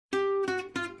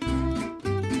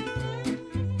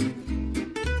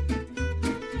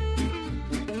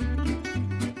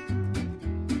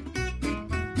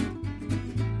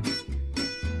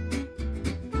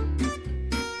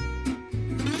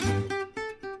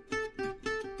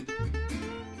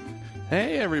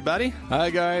Hey, everybody. Hi,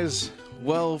 guys.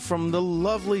 Well, from the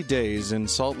lovely days in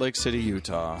Salt Lake City,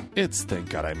 Utah, It's Thank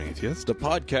God I'm Atheist. the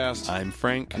podcast, I'm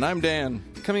Frank. and I'm Dan.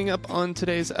 Coming up on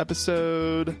today's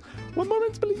episode, What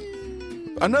Mormons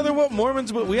Believe. Another What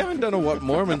Mormons Believe. We haven't done a What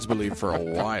Mormons Believe for a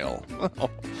while.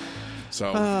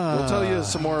 So, we'll tell you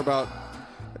some more about...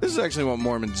 This is actually what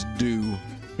Mormons do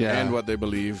and what they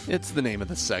believe. It's the name of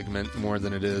the segment more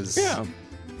than it is Yeah.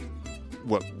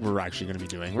 what we're actually going to be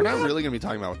doing. We're not really going to be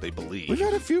talking about what they believe. We've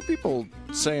had a few people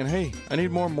saying, hey, I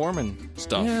need more Mormon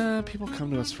stuff. Yeah, people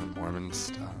come to us for Mormon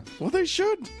stuff. Well, they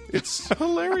should. It's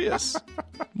hilarious.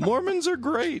 Mormons are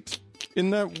great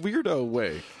in that weirdo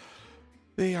way.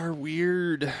 They are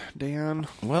weird, Dan.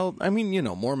 Well, I mean, you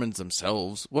know, Mormons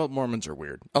themselves. Well, Mormons are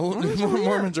weird.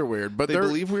 Mormons are weird, but They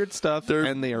believe weird stuff,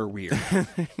 and they are weird.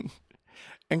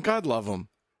 and God love them.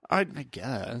 I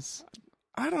guess.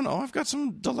 I don't know. I've got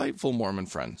some delightful Mormon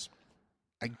friends.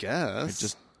 I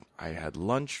guess. I had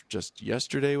lunch just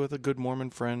yesterday with a good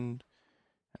Mormon friend,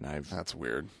 and That's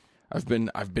weird. I've been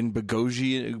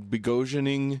begosianing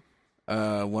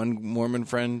one Mormon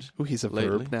friend. Oh, he's a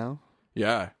lately. verb now.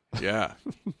 Yeah.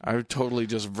 I totally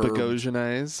just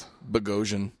Begosianize.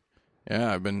 Bogosian.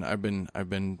 Yeah, I've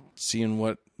been seeing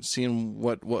what's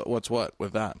what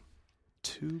with that.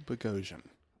 To Bogosian.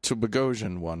 To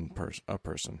Bogosian a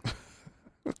person.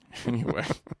 Anyway.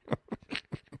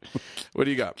 What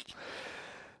do you got?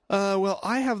 Well,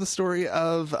 I have the story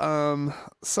of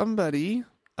somebody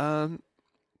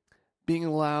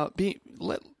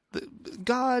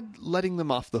God letting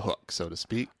them off the hook, so to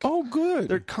speak. Oh, good.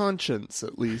 Their conscience,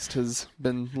 at least, has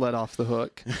been let off the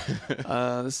hook.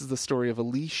 This is the story of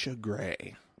Alicia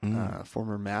Gray,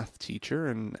 former math teacher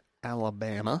in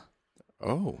Alabama.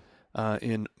 Oh.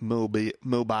 In Mobile.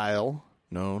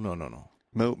 No.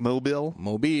 Mobile?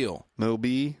 Mobile.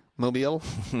 Mobile.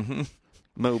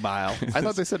 I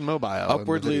thought they said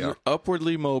mobile.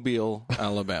 Upwardly Mobile,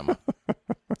 Alabama.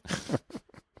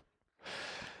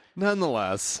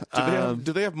 Nonetheless.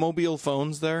 Do they have mobile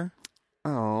phones there?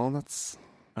 Oh, that's...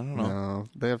 I don't know. No,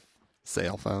 they have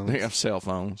cell phones. They have cell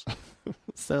phones.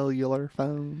 Cellular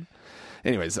phone.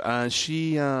 Anyways,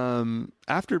 she,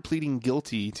 after pleading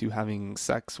guilty to having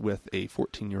sex with a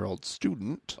 14-year-old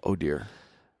student... Oh, dear.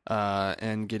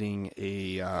 And getting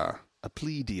a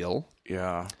plea deal...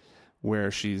 Yeah.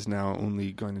 Where she's now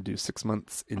only going to do 6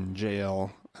 months in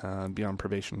jail, be on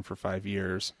probation for 5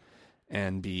 years,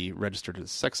 and be registered as a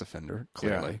sex offender,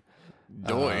 clearly.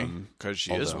 Yeah. Because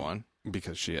she is one.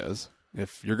 Because she is.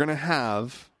 If you're going to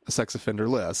have a sex offender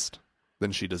list,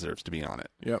 then she deserves to be on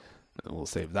it. Yep. And we'll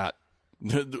save that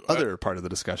other part of the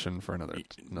discussion for another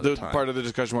time. Part of the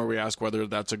discussion where we ask whether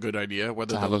that's a good idea,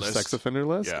 whether to have a sex offender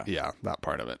list? Yeah, that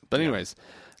part of it. But anyways,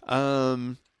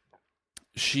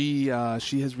 she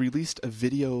has released a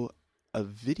video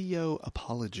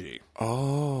apology.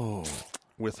 Oh.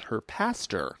 With her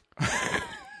pastor,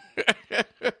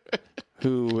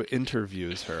 who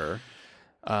interviews her.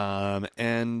 And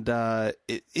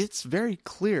it's very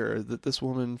clear that this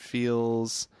woman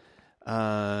feels,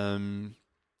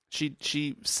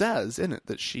 she says in it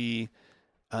that she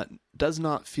does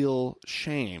not feel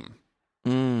shame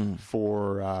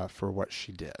for what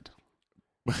she did.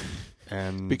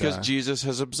 And because Jesus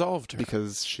has absolved her.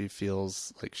 Because she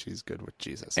feels like she's good with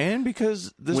Jesus. And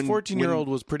because this 14-year-old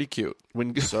was pretty cute.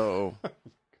 So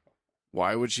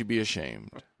why would she be ashamed?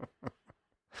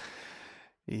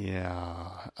 Yeah.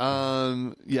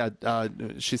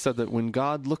 She said that when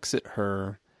God looks at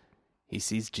her, he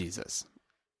sees Jesus.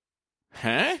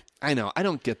 Huh? I know. I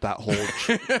don't get that whole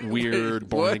weird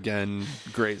born-again,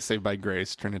 saved by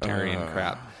grace, Trinitarian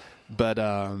crap. But,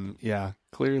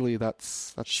 clearly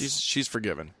that's she's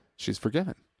forgiven. She's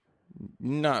forgiven.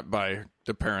 Not by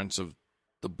the parents of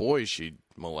the boy she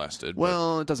molested.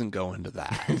 Well, it doesn't go into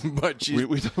that. But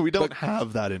we don't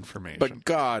have that information.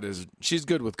 But she's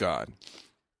good with God.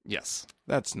 Yes.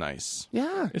 That's nice.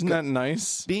 Yeah. Isn't that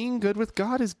nice? Being good with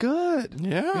God is good.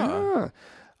 Yeah.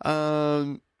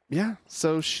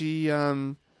 So she,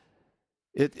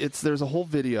 there's a whole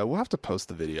video. We'll have to post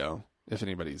the video if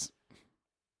anybody's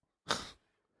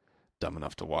dumb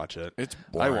enough to watch it. It's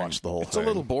boring. I watched the whole thing. It's a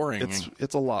little boring.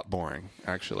 It's a lot boring,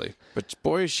 actually. But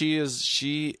boy, she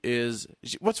is.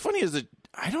 What's funny is that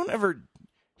I don't ever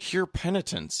hear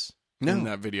penitence in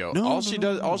that video. All she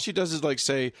does is like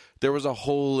say there was a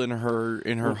hole in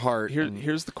her heart.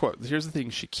 Here's the quote. Here's the thing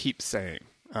she keeps saying.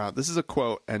 This is a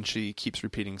quote, and she keeps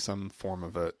repeating some form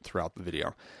of it throughout the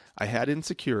video. I had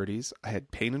insecurities, I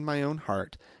had pain in my own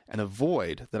heart, and a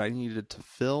void that I needed to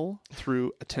fill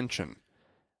through attention.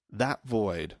 That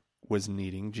void was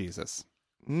needing Jesus.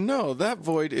 No, that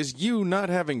void is you not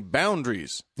having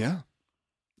boundaries. Yeah.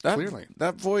 Clearly.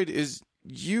 That void is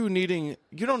you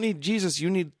don't need Jesus, you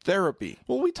need therapy.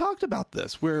 Well, we talked about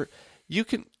this where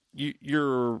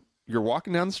you're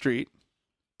walking down the street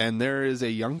and there is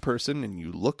a young person and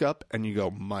you look up and you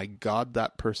go, my God,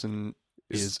 that person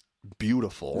is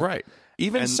beautiful. Right.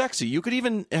 Even sexy. You could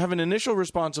even have an initial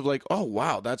response of like, oh,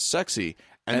 wow, that's sexy.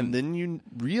 And then you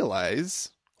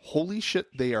realize, holy shit,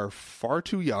 they are far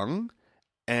too young,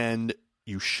 and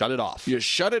you shut it off. You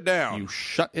shut it down. You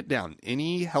shut it down.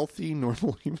 Any healthy,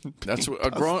 normal human being That's what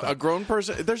a grown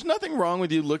person. There's nothing wrong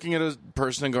with you looking at a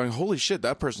person and going, holy shit,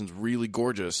 that person's really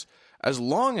gorgeous. As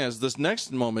long as this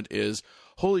next moment is,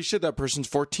 holy shit, that person's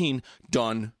 14,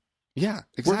 done. Yeah,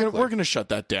 exactly. We're gonna shut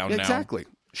that down now. Exactly.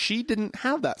 She didn't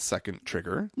have that second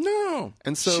trigger. No.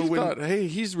 And so she thought, hey,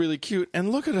 he's really cute,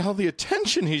 and look at all the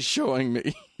attention he's showing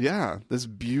me. Yeah, this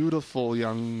beautiful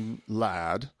young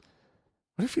lad.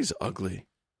 What if he's ugly?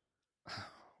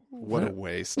 What a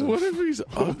waste. What if he's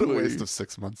ugly? What a waste of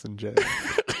 6 months in jail.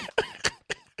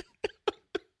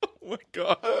 Oh my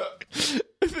God.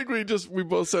 I think we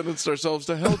both sentenced ourselves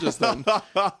to hell just then.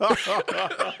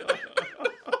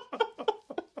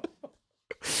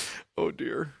 Oh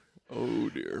dear. Oh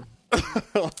dear.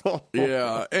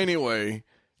 Yeah. Anyway,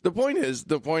 the point is,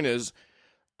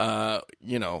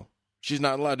 she's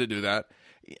not allowed to do that.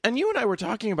 And you and I were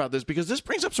talking about this because this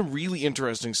brings up some really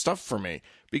interesting stuff for me.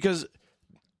 Because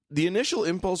the initial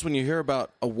impulse when you hear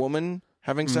about a woman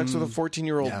having sex with a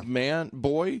 14-year-old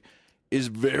boy is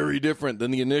very different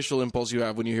than the initial impulse you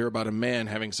have when you hear about a man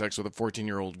having sex with a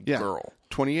 14-year-old girl.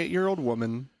 28-year-old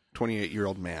woman,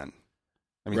 28-year-old man.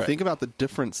 I mean, think about the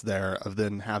difference there of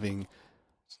then having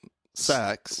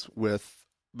sex with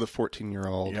the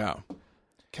 14-year-old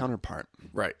counterpart.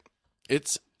 Right.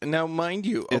 It's now, mind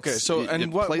you. Okay, so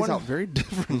it plays out very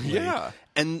differently. Yeah,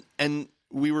 and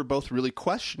we were both really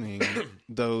questioning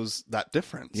that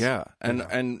difference. Yeah, and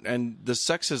the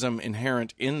sexism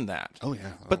inherent in that. Oh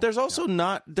yeah, but there's also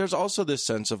there's also this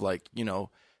sense of like,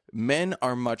 men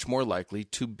are much more likely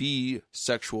to be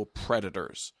sexual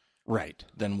predators, right,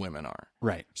 than women are.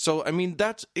 Right. So I mean,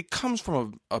 it comes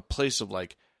from a place of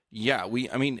like,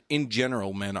 in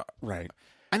general, men are right.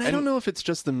 And I don't know if it's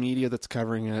just the media that's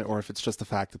covering it or if it's just the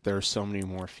fact that there are so many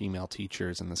more female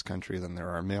teachers in this country than there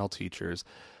are male teachers.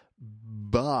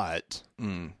 But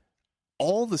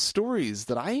all the stories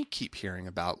that I keep hearing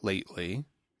about lately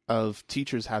of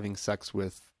teachers having sex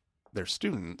with their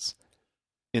students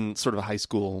in sort of a high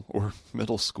school or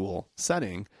middle school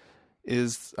setting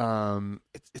is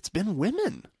it's been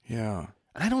women. Yeah.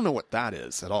 And I don't know what that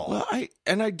is at all. Well, I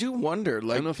do wonder.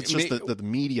 Like, I don't know if it's just that the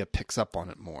media picks up on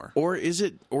it more, or is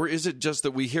it just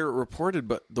that we hear it reported,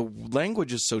 but the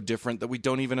language is so different that we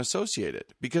don't even associate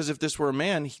it? Because if this were a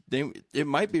man, it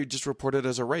might be just reported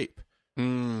as a rape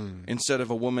instead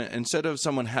of a woman. Instead of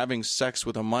someone having sex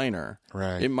with a minor,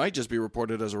 right? It might just be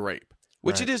reported as a rape.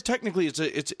 Which it is technically,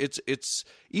 it's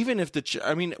even if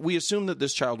we assume that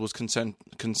this child was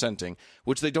consenting,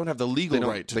 which they don't have the legal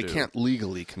right to do. They can't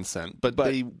legally consent, but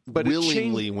they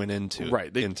willingly went into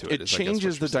it. It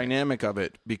changes the dynamic of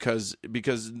it because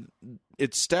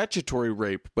it's statutory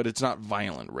rape, but it's not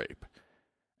violent rape,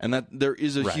 and that there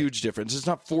is a huge difference. It's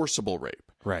not forcible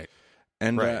rape, right?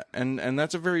 And and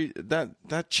that's a very that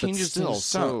changes still, things.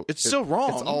 So it's still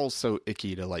wrong. It's all so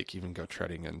icky to like even go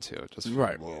treading into it. Just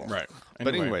right. But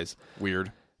anyways,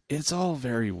 weird. It's all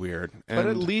very weird. But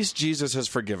at least Jesus has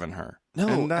forgiven her. No,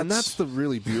 and that's the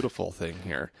really beautiful thing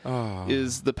here.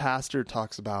 Is the pastor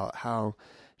talks about how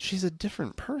she's a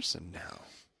different person now.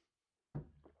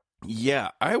 Yeah,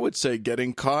 I would say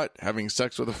getting caught having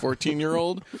sex with a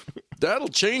 14-year-old, that'll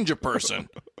change a person.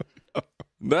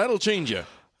 That'll change you.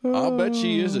 I'll bet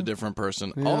she is a different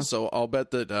person. Yeah. Also, I'll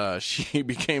bet that she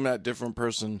became that different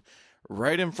person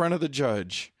right in front of the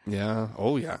judge. Yeah.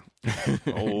 Oh, yeah.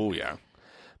 Oh, yeah.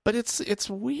 But it's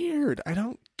weird. I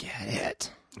don't get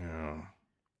it. Yeah.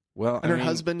 Well, and her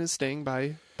husband is staying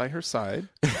by her side.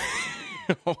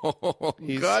 Oh,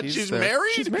 God, she's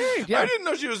married? She's married, yeah. I didn't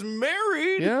know she was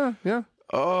married. Yeah, yeah.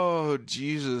 Oh,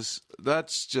 Jesus.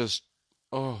 That's just,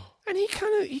 And he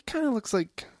kind of looks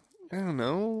like, I don't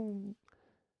know...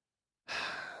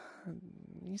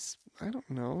 I don't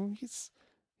know. He's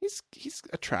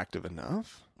attractive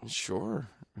enough. Sure.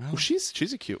 Well,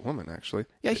 she's a cute woman, actually.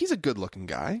 Yeah, he's a good-looking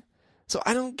guy. So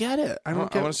I don't get it. I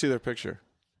want to see their picture.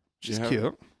 She's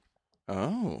cute.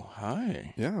 Oh,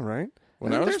 hi. Yeah, right.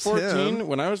 When I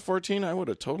was 14, I would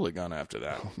have totally gone after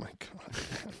that. Oh my God.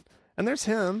 And there's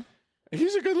him.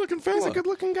 He's a good-looking fella. He's a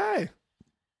good-looking guy.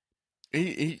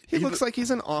 He looks like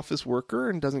he's an office worker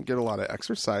and doesn't get a lot of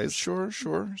exercise. Sure.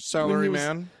 Salary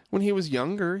man. When he was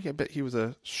younger, I bet he was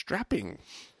a strapping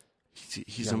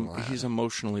He's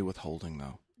emotionally withholding,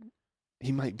 though.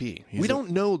 He might be. We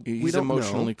don't know. He's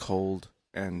emotionally cold,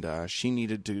 and she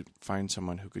needed to find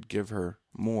someone who could give her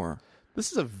more.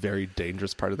 This is a very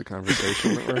dangerous part of the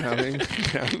conversation that we're having.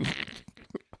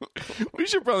 We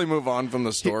should probably move on from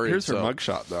the story. Here's her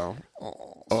mugshot, though.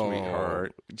 Oh,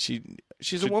 sweetheart.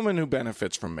 She's a woman who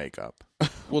benefits from makeup.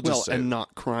 And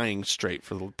not crying straight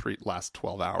for the last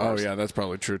 12 hours. Oh yeah, that's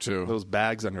probably true too. Those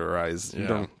bags under her eyes,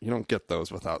 yeah. you don't get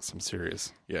those without some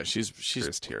serious. Yeah, she's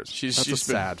tears. She's a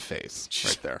sad face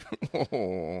right there.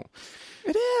 Oh.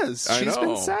 It is. She's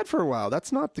been sad for a while.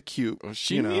 That's not the cute.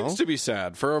 She needs to be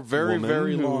sad for a very,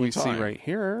 very long we time. See right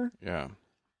here. Yeah.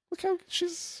 Look how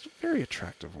she's a very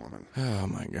attractive woman. Oh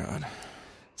my God.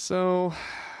 So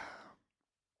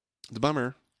the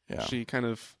bummer. Yeah. She kind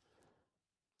of,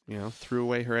 threw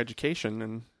away her education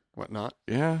and whatnot.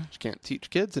 Yeah. She can't teach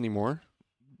kids anymore.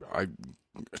 I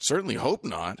certainly hope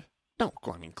not. No,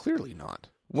 I mean, clearly not.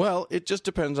 Well, it just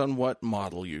depends on what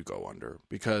model you go under,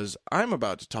 because I'm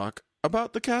about to talk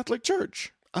about the Catholic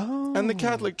Church. Oh. And the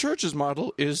Catholic Church's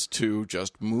model is to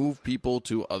just move people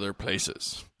to other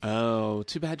places. Oh,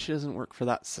 too bad she doesn't work for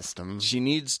that system. She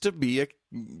needed to be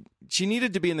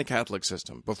in the Catholic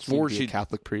system before she a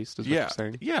Catholic priest, is what you're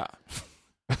saying? Yeah.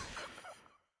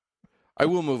 I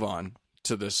will move on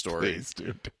to this story. Please,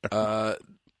 dude. The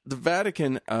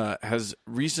Vatican has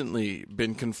recently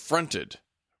been confronted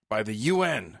by the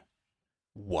UN.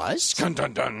 What? Dun,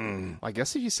 dun, dun. I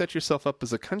guess if you set yourself up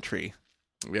as a country,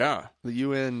 yeah, the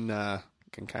UN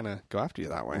can kind of go after you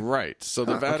that way. Right. So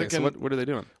the Vatican... Okay, so what are they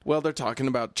doing? Well, they're talking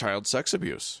about child sex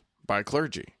abuse by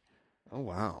clergy. Oh,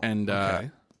 wow. And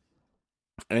okay.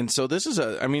 And so this is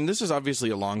obviously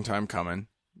a long time coming.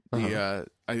 Uh-huh.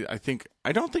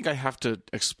 I don't think I have to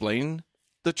explain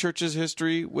the church's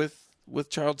history with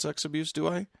child sex abuse, do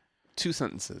I? 2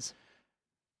 sentences.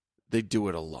 They do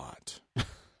it a lot.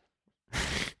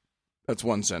 That's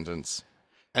 1 sentence.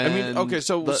 And I mean, okay,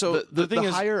 so the thing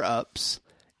is, higher ups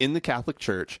in the Catholic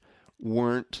Church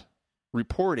weren't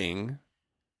reporting.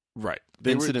 Right.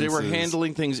 They were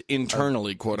handling internally,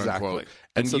 internally, quote unquote.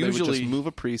 And so usually they would just move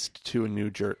a priest to a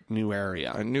new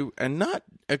area. And not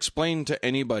explain to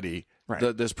anybody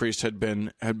that this priest had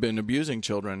been abusing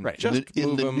children. Right. Just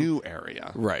in the new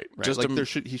area. Right. Just like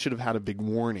he should have had a big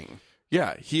warning.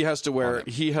 Yeah, he has to wear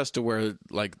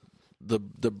like the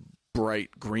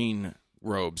bright green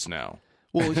robes now.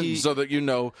 Well, so that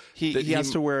he has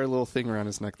to wear a little thing around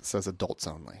his neck that says adults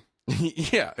only.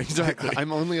 Yeah, exactly.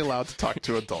 I'm only allowed to talk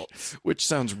to adults. Which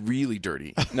sounds really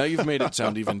dirty. Now you've made it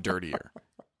sound even dirtier.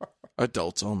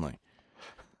 Adults only.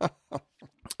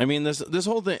 I mean, this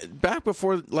whole thing, back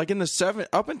before, like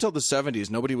up until the 70s,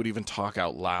 nobody would even talk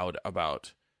out loud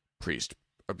about priest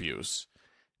abuse.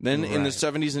 Then in the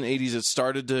 70s and 80s, it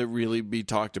started to really be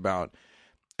talked about.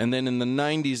 And then in the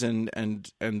 90s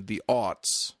and the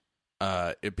aughts,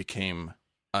 it became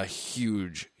a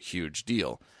huge, huge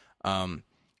deal.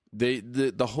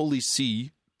 The Holy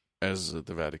See, as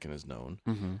the Vatican is known,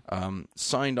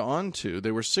 signed on to.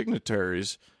 They were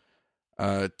signatories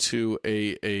to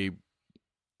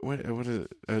what is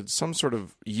it? Some sort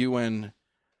of UN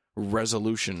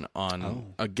resolution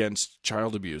on against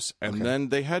child abuse, and then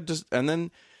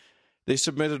they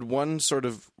submitted one sort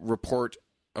of report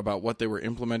about what they were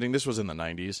implementing. This was in the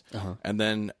 90s, and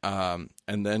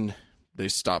then they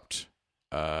stopped.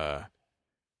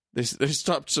 They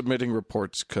stopped submitting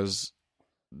reports because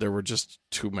there were just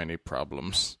too many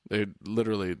problems. There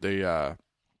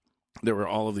were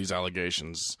all of these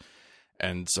allegations,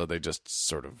 and so they just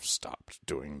sort of stopped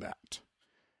doing that.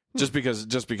 Just because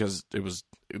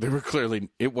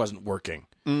it wasn't working.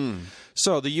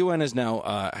 So the UN has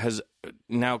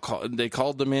now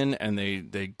called them in, and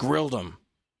they grilled them.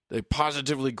 They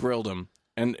positively grilled them,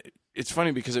 and it's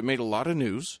funny because it made a lot of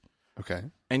news. Okay,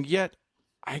 and yet,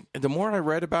 the more I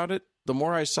read about it, the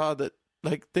more I saw that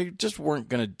they just weren't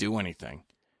going to do anything.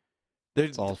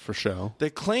 It's all for show. They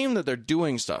claim that they're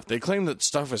doing stuff. They claim that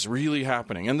stuff is really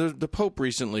happening. And the Pope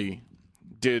recently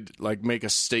did make a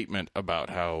statement about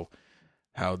how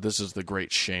this is the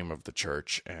great shame of the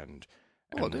church, and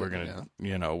we're going to,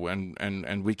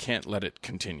 and we can't let it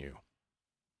continue.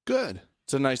 Good.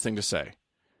 It's a nice thing to say.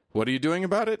 What are you doing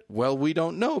about it? Well, we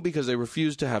don't know, because they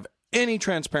refuse to have any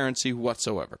transparency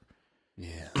whatsoever.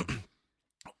 Yeah.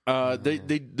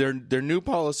 Their new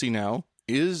policy now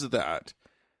is that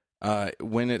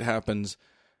when it happens,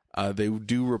 they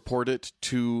do report it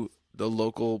to the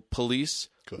local police.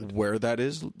 Good. Where that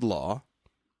is law.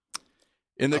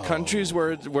 In the countries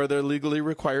where they're legally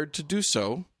required to do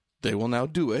so, they will now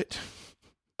do it.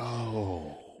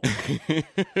 Oh.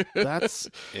 That's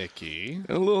icky.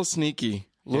 A little sneaky.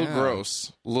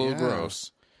 gross. A little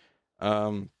gross.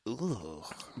 But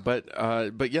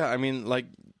yeah, I mean, like,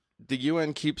 the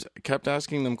UN kept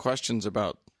asking them questions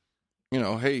about,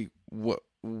 hey,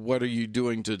 what are you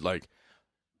doing to, like,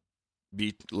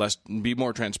 be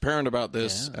more transparent about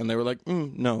this? And they were like,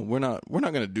 no, we're not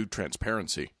going to do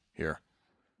transparency here.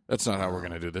 That's not how we're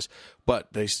going to do this.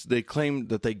 But they claim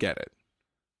that they get it.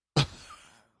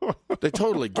 They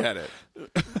totally get it.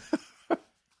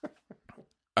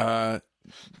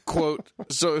 Quote.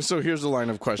 So here's the line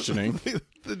of questioning.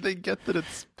 They get that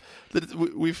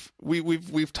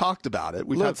we've talked about it.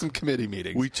 We've had some committee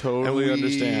meetings. We totally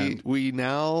understand. We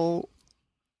now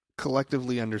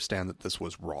collectively understand that this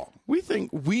was wrong. We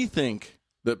think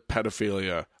that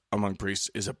pedophilia among priests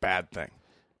is a bad thing.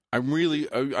 I really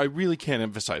can't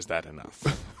emphasize that enough.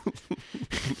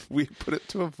 We put it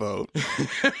to a vote.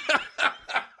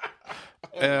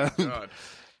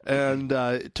 And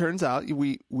it turns out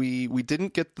we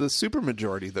didn't get the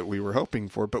supermajority that we were hoping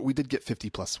for, but we did get 50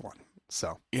 plus 1.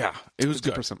 So yeah, it was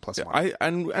 50% plus 1.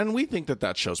 And we think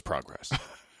that shows progress.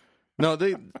 No,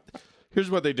 here's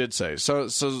what they did say. So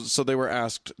they were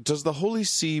asked, does the Holy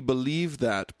See believe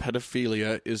that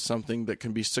pedophilia is something that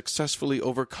can be successfully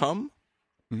overcome?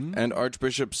 Mm-hmm. And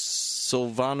Archbishop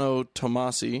Silvano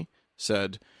Tomasi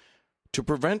said, to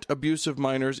prevent abuse of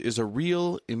minors is a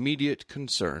real, immediate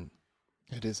concern.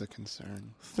 It is a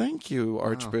concern. Thank you,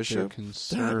 Archbishop.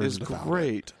 That is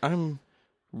great. I'm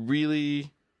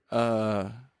really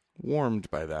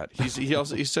warmed by that.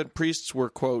 He said priests were,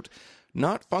 quote,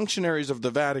 not functionaries of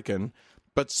the Vatican,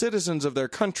 but citizens of their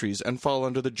countries and fall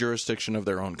under the jurisdiction of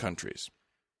their own countries.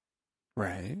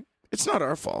 Right. It's not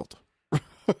our fault.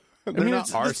 They're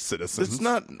not our citizens. It's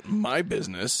not my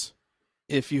business.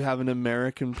 If you have an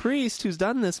American priest who's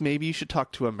done this, maybe you should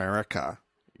talk to America.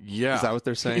 Yeah. Is that what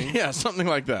they're saying? Yeah, something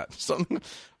like that. I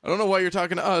don't know why you're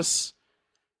talking to us,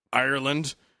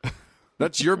 Ireland.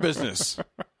 That's your business.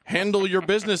 Handle your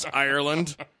business,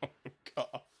 Ireland.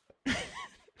 God.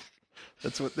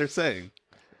 That's what they're saying.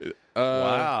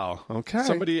 Wow. Okay.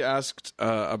 Somebody asked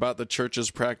about the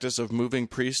church's practice of moving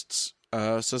priests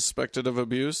suspected of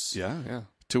abuse. Yeah.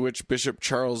 To which Bishop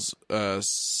Charles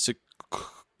Scicluna,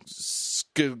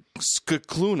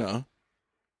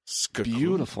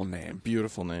 beautiful name.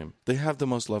 They have the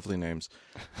most lovely names.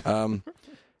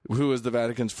 Who is the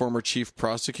Vatican's former chief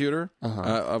prosecutor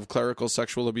of clerical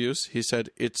sexual abuse? He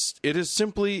said, it is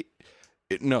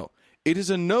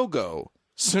a no-go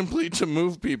simply to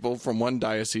move people from one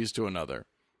diocese to another.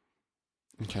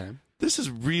 Okay. This is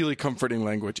really comforting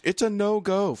language. It's a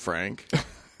no-go, Frank.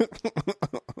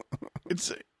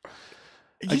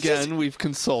 We've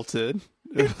consulted.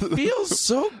 It feels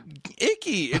so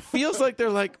icky. It feels like they're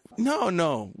like,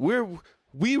 no,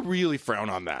 we really frown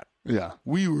on that. Yeah.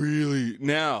 We really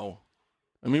now.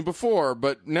 I mean before,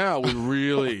 but now we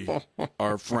really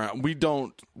are frown.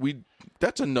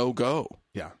 That's a no-go.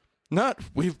 Yeah. Not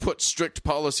we've put strict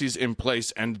policies in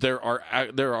place and there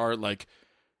are like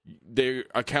their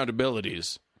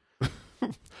accountabilities.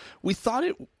 We thought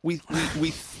it we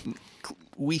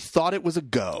thought it was a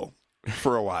go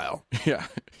for a while. Yeah.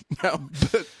 Now,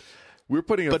 we're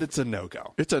putting but it's a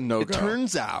no-go. It's a no-go. It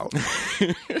turns out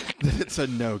that it's a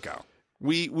no-go.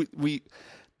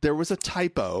 There was a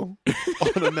typo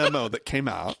on a memo that came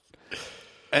out,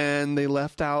 and they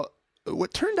left out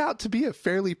what turned out to be a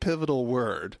fairly pivotal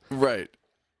word. Right.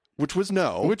 Which was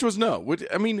no.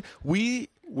 I mean, we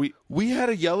had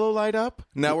a yellow light up.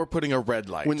 Now we're putting a red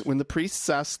light. When the priests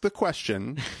ask the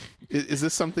question, is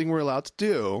this something we're allowed to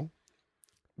do?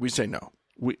 We say no.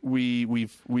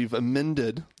 We've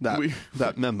amended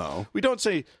that memo. We don't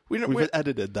say we've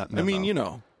edited that memo. I mean,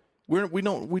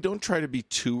 we don't try to be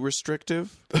too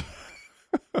restrictive.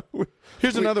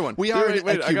 Here's another one. We are an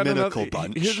ecumenical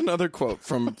bunch. Here's another quote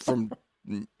from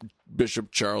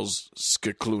Bishop Charles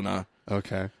Scicluna.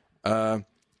 Okay.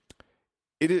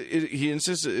 He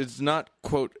insists it's not,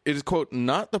 quote, it is, quote,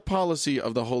 not the policy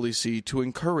of the Holy See to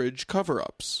encourage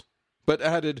cover-ups, but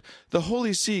added, the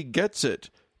Holy See gets it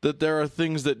that there are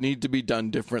things that need to be done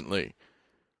differently.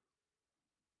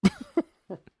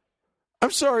 I'm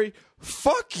sorry,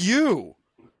 fuck you.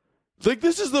 Like,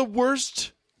 this is the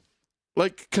worst,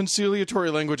 like, conciliatory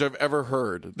language I've ever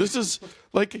heard. This is,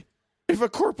 like, if a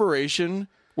corporation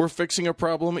were fixing a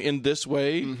problem in this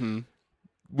way,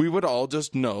 we would all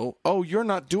just know, oh, you're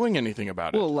not doing anything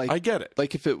about it. Well, like, I get it.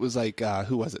 Like if it was like,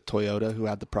 who was it? Toyota, who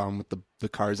had the problem with the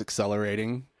cars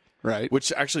accelerating, right?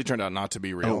 Which actually turned out not to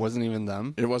be real. Oh, it wasn't even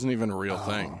them? It wasn't even a real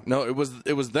thing. No, it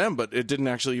was them, but it didn't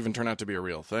actually even turn out to be a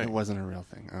real thing. It wasn't a real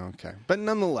thing. Oh, okay. But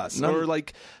nonetheless, or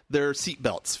like their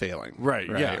seatbelts failing. Right,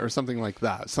 yeah. Or something like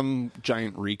that. Some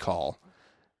giant recall.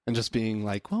 and just being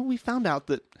like, well, we found out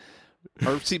that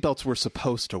our seatbelts were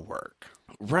supposed to work.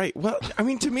 Right. Well, I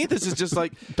mean, to me, this is just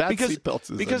like bad seatbelts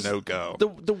is a no-go.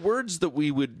 The words that we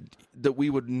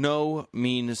would know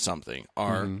mean something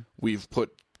are we've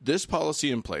put this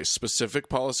policy in place, specific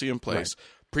policy in place. Right.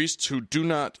 Priests who do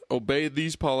not obey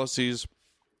these policies,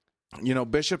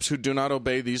 bishops who do not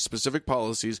obey these specific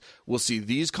policies will see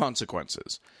these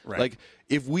consequences. Right. Like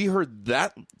if we heard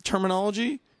that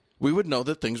terminology, we would know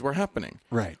that things were happening.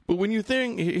 Right. But when you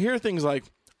hear things like,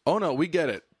 "Oh no, we get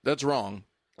it. That's wrong.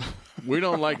 We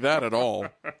don't like that at all."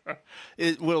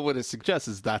 What it suggests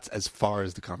is that's as far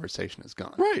as the conversation has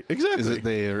gone. Right, exactly. Is that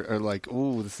they are like,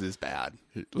 "Oh, this is bad."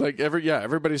 Like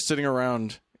everybody's sitting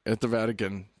around at the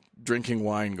Vatican drinking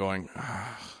wine, going,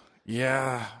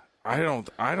 "Yeah, I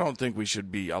don't think we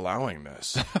should be allowing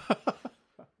this."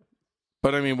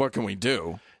 But I mean, what can we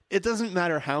do? It doesn't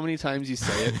matter how many times you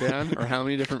say it, Dan, or how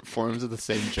many different forms of the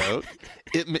same joke.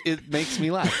 It makes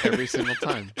me laugh every single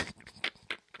time.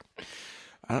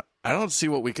 I don't see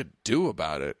what we could do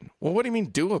about it. Well, what do you mean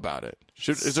do about it?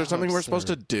 Is there something we're supposed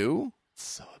to do? It's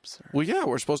so absurd. Well, yeah,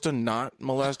 we're supposed to not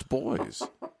molest boys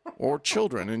or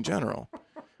children in general.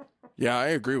 Yeah, I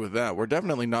agree with that. We're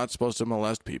definitely not supposed to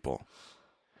molest people.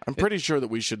 I'm pretty sure that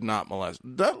we should not molest.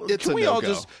 Can we all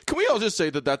just say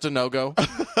that that's a no-go?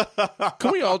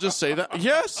 Can we all just say that?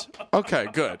 Yes? Okay,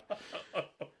 good.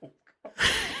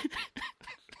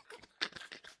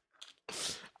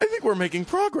 I think we're making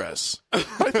progress. Here.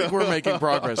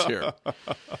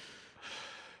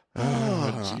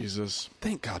 Oh, Jesus.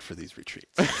 Thank God for these retreats.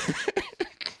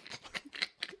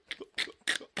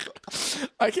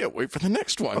 I can't wait for the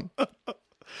next one.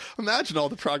 Imagine all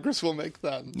the progress we'll make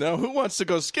then. Now, who wants to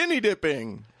go skinny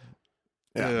dipping?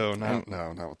 Yeah. No,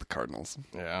 not with the Cardinals.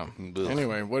 Yeah. Ugh.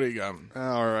 Anyway, what do you got?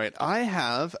 All right. I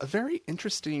have a very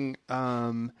interesting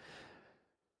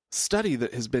study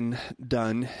that has been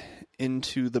done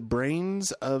into the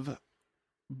brains of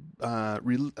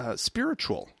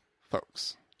spiritual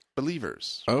folks,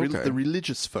 believers, the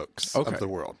religious folks of the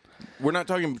world. We're not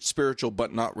talking spiritual,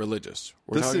 but not religious.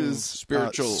 This is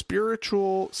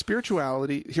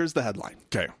spirituality. Here's the headline.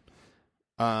 Okay.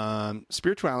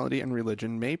 Spirituality and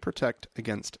religion may protect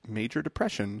against major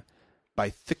depression by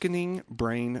thickening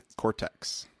brain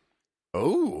cortex.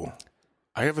 Oh,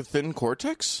 I have a thin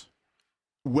cortex?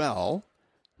 Well,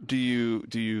 do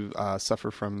you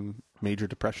suffer from major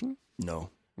depression?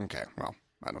 No. Okay, well,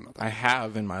 I don't know that. I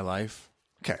have in my life.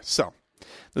 Okay, so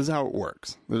this is how it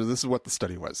works. This is what the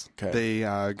study was. Okay. They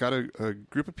got a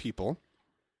group of people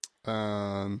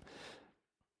and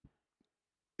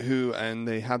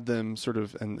they had them sort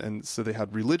of, and so they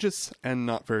had religious and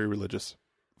not very religious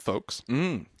folks.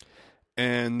 Mm.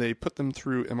 And they put them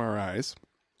through MRIs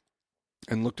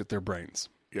and looked at their brains.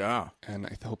 Yeah. And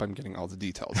I hope I'm getting all the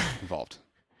details involved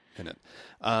in it.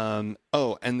 And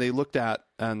they looked at,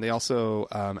 and they also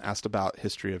asked about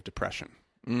history of depression.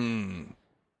 Mm.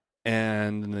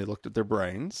 And then they looked at their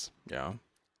brains. Yeah.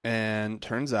 And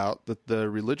turns out that the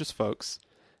religious folks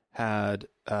had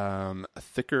tended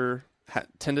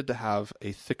to have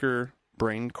a thicker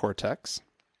brain cortex,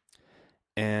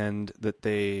 and that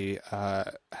they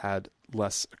had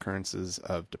less occurrences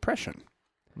of depression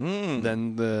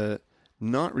than the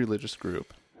not religious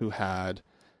group, who had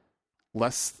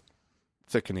less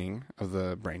thickening of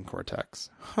the brain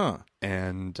cortex,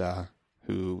 and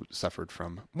who suffered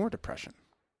from more depression.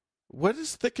 What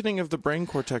does thickening of the brain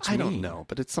cortex mean? I don't know,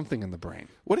 but it's something in the brain.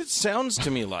 What it sounds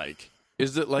to me like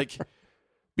is that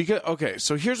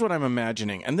so here's what I'm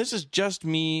imagining, and this is just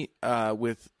me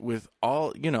with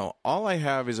all I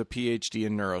have is a PhD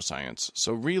in neuroscience.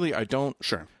 So really, I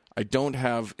don't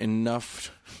have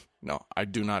enough. No, I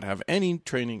do not have any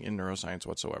training in neuroscience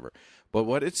whatsoever. But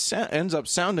what it ends up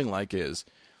sounding like is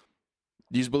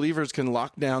these believers can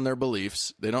lock down their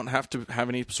beliefs. They don't have to have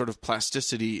any sort of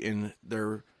plasticity in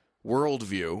their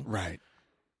worldview. Right.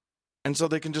 And so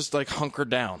they can just hunker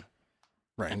down.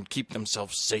 Right. And keep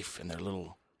themselves safe in their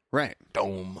little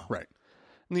dome. Right.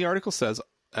 And the article says,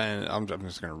 and I'm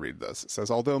just going to read this. It says,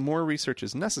 although more research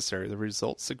is necessary, the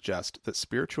results suggest that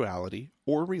spirituality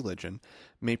or religion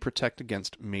may protect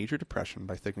against major depression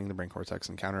by thickening the brain cortex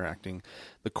and counteracting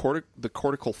the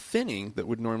cortical thinning that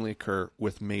would normally occur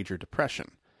with major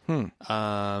depression.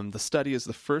 The study is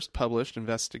the first published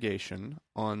investigation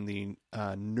on the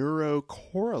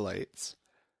neurocorrelates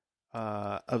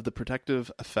of the protective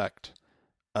effect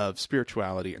of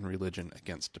spirituality and religion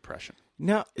against depression.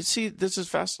 Now, see, this is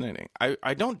fascinating.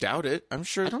 I don't doubt it. I'm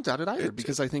sure. I don't doubt it either,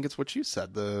 because I think it's what you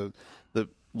said. The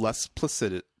less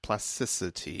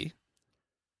plasticity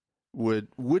would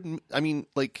I mean,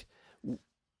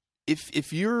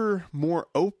 if you're more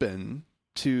open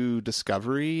to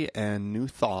discovery and new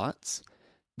thoughts,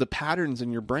 the patterns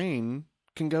in your brain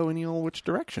can go any old which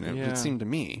direction. It would seem to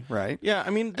me, right? Yeah, I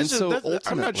mean,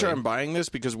 I'm not sure I'm buying this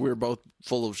because we're both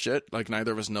full of shit. Like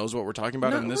neither of us knows what we're talking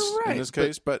about in this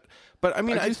case. But I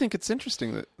mean, I do think it's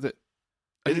interesting that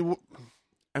I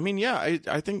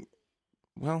think.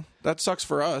 Well, that sucks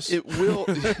for us. It will.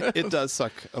 It does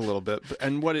suck a little bit,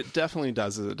 and what it definitely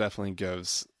does is it definitely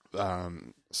gives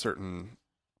certain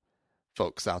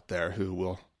folks out there who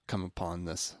will come upon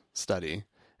this study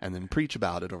and then preach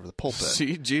about it over the pulpit.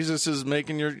 See, Jesus is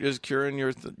curing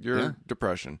your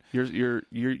depression.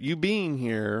 You being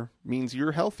here means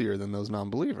you're healthier than those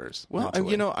non-believers. Well,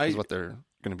 is what they're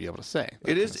going to be able to say.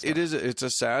 It's a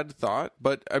sad thought,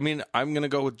 but I mean, I'm going to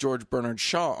go with George Bernard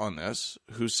Shaw on this,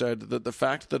 who said that the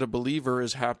fact that a believer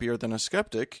is happier than a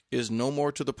skeptic is no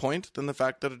more to the point than the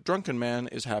fact that a drunken man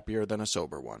is happier than a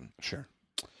sober one. Sure.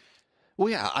 Well,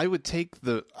 yeah, I would take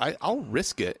I'll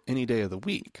risk it any day of the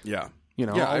week. Yeah.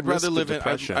 I'd rather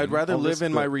live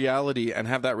in my reality and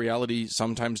have that reality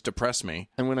sometimes depress me.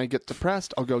 And when I get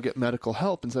depressed, I'll go get medical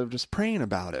help instead of just praying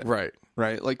about it. Right.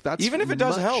 Like that's even if it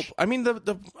does help. I mean,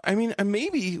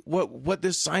 maybe what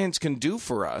this science can do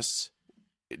for us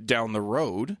down the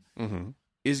road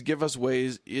is give us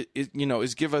ways.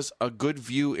 Is give us a good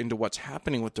view into what's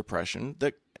happening with depression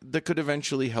that could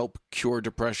eventually help cure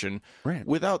depression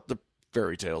without the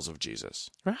fairy tales of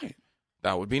Jesus. Right.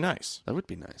 That would be nice. That would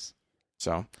be nice.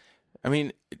 So, I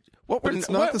mean, what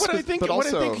I think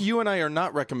you and I are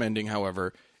not recommending,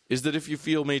 however, is that if you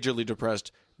feel majorly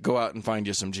depressed, go out and find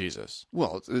you some Jesus.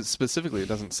 Well, specifically, it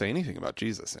doesn't say anything about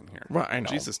Jesus in here. Right, I know.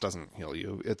 Jesus doesn't heal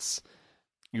you. It's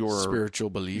your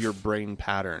spiritual belief, your brain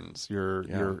patterns,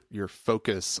 your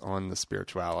focus on the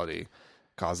spirituality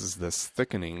causes this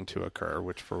thickening to occur,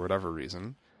 which for whatever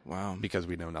reason, because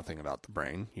we know nothing about the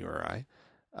brain, you or I,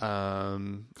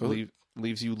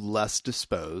 leaves you less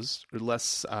disposed or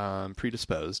less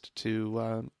predisposed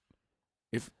to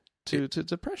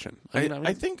depression.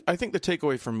 I think the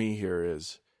takeaway for me here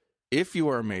is, if you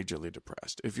are majorly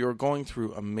depressed, if you're going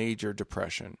through a major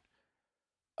depression,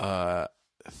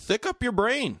 thick up your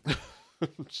brain.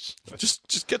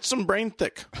 just get some brain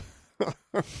thick.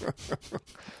 But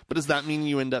does that mean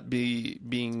you end up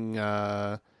being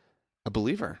a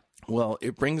believer? Well,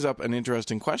 it brings up an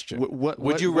interesting question. What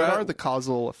are the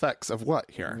causal effects of what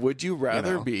here? Would you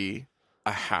rather be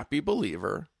a happy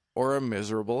believer or a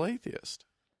miserable atheist?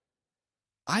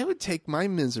 I would take my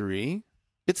misery.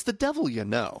 It's the devil,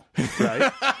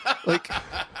 right? Like,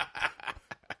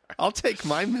 I'll take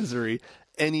my misery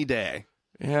any day.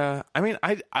 Yeah. I mean,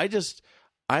 I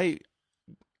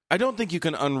don't think you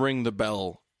can unring the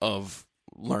bell of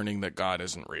learning that God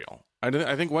isn't real.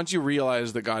 I think once you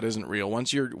realize that God isn't real,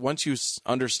 once you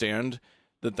understand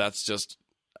that that's just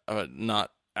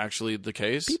not actually the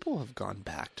case. People have gone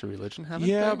back to religion, haven't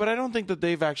they? Yeah, but I don't think that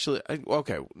they've actually.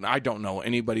 I don't know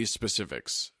anybody's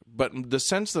specifics, but the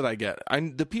sense that I get,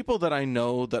 the people that I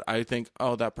know that I think,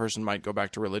 that person might go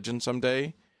back to religion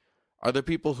someday, are the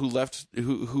people who left,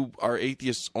 who are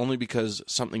atheists only because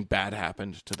something bad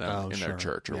happened to them their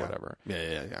church or whatever.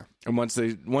 Yeah. And once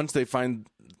they find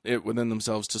it within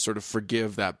themselves to sort of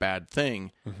forgive that bad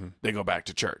thing, they go back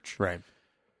to church. Right.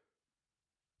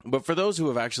 But for those who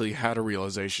have actually had a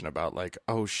realization about, like,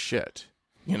 oh shit,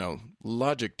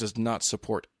 logic does not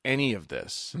support any of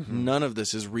this. None of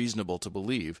this is reasonable to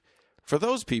believe. For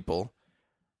those people,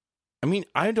 I mean,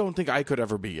 I don't think I could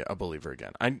ever be a believer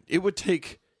again. It would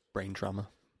take brain trauma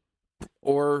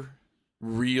or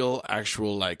real,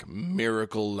 actual, like,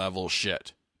 miracle level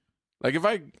shit. Like, if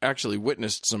I actually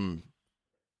witnessed some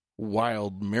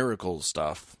wild miracle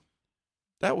stuff,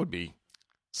 that would be,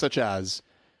 such as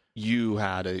you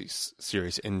had a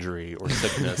serious injury or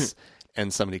sickness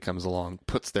and somebody comes along,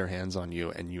 puts their hands on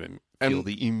you, and you feel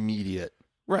the immediate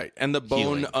right, and the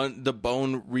bone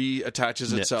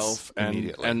reattaches itself,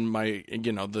 and my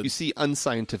you see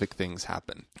unscientific things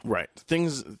happen. Right,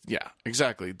 things, yeah,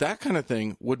 exactly. That kind of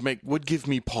thing would give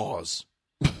me pause.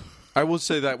 I will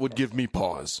say that would give me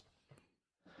pause.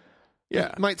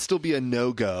 Yeah, it might still be a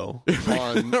no-go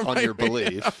on your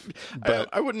belief, but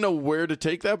I wouldn't know where to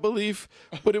take that belief,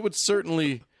 but it would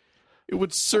certainly I would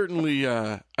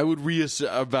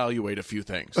reevaluate a few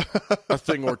things, a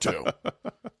thing or two,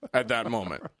 at that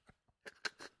moment.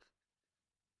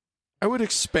 I would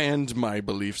expand my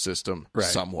belief system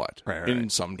somewhat in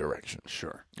some direction.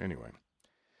 Sure. Anyway,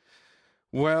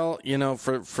 well,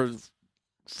 for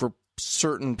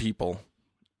certain people,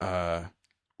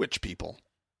 which people?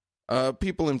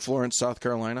 People in Florence, South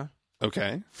Carolina.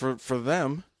 Okay. For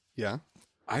them, yeah,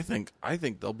 I think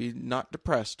they'll be not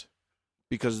depressed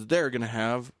because they're going to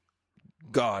have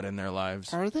God in their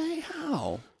lives. Are they?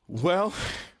 How? Well,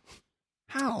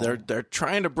 How? they're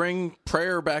trying to bring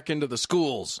prayer back into the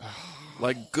schools,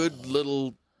 like good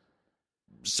little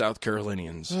South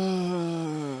Carolinians.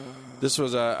 This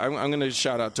was I'm going to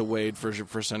shout out to Wade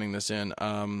for sending this in.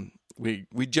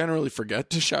 We generally forget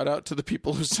to shout out to the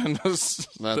people who send us.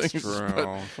 That's things,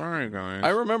 true. Sorry, guys. I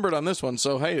remembered on this one,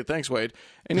 so hey, thanks, Wade.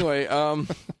 Anyway,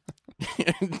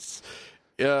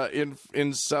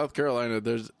 in South Carolina,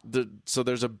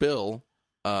 there's a bill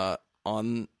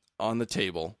on the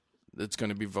table that's going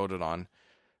to be voted on.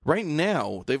 Right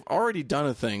now, they've already done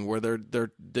a thing where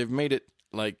they've made it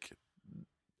like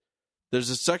there's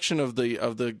a section of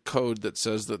the code that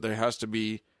says that there has to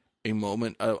be a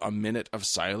minute of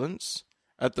silence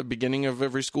at the beginning of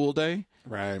every school day.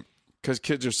 Right. Because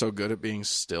kids are so good at being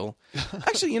still.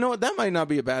 Actually, you know what? That might not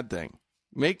be a bad thing.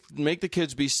 Make the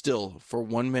kids be still for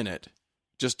 1 minute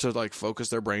just to like focus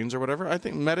their brains or whatever. I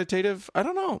think meditative, I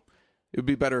don't know. It would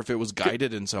be better if it was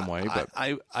guided in some way. But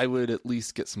I would at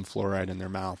least get some fluoride in their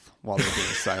mouth while they're being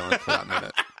silent for that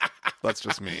minute. That's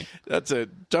just me. That's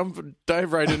it.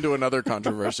 Dive right into another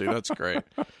controversy. That's great.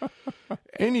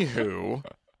 Anywho,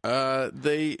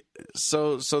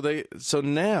 so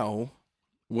now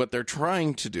what they're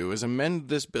trying to do is amend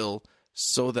this bill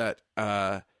so that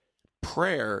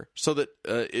prayer, so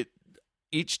that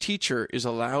each teacher is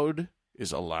allowed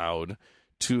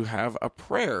to have a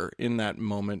prayer in that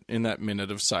moment, in that minute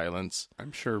of silence.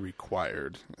 I'm sure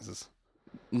required.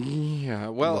 Yeah,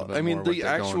 well, I mean, the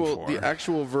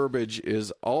actual verbiage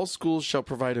is all schools shall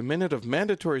provide a minute of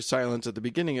mandatory silence at the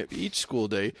beginning of each school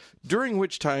day, during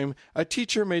which time a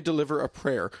teacher may deliver a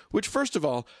prayer. Which, first of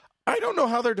all, I don't know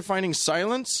how they're defining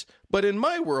silence, but in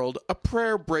my world, a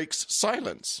prayer breaks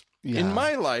silence. Yeah. In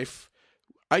my life,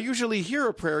 I usually hear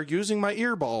a prayer using my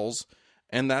earballs,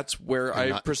 and that's where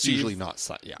usually not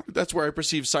yeah. That's where I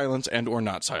perceive silence and or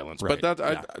not silence. Right.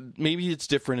 But maybe it's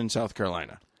different in South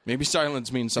Carolina. Maybe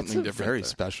silence means something different. It's a very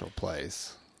special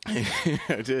place.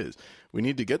 It is. We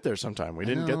need to get there sometime. We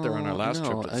didn't get there on our last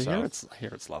trip to the South. I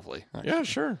hear it's lovely. Actually. Yeah,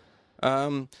 sure.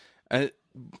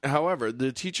 However,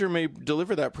 the teacher may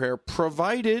deliver that prayer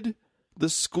provided the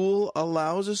school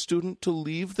allows a student to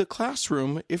leave the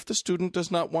classroom if the student does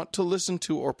not want to listen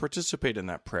to or participate in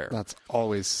that prayer. That's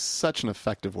always such an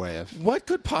effective way of... What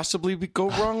could possibly go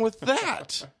wrong with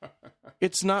that?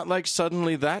 It's not like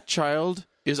suddenly that child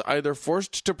is either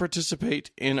forced to participate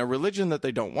in a religion that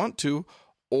they don't want to,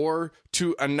 or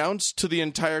to announce to the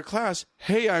entire class,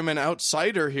 hey, I'm an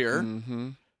outsider here. Mm-hmm.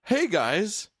 Hey,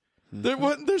 guys,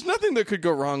 there's nothing that could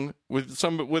go wrong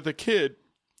with a kid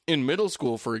in middle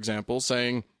school, for example,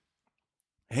 saying,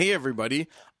 hey, everybody,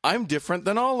 I'm different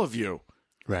than all of you.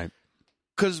 Right.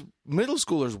 Because middle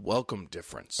schoolers welcome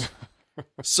difference.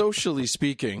 Socially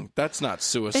speaking, that's not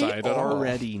suicide at all. They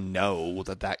already know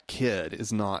that kid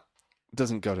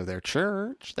doesn't go to their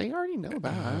church. They already know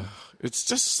that. It's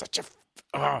just such a...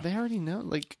 They already know.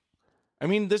 Like, I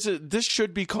mean, this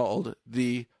should be called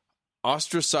the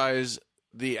ostracize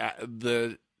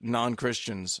the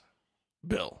non-Christians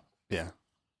bill. Yeah.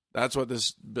 That's what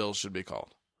this bill should be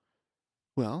called.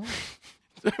 Well,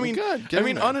 I mean,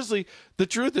 honestly, the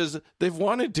truth is they've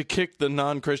wanted to kick the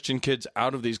non-Christian kids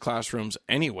out of these classrooms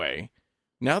anyway.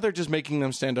 Now they're just making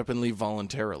them stand up and leave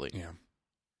voluntarily. Yeah.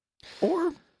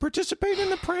 Or participate in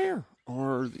the prayer.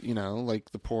 Or,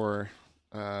 like the poor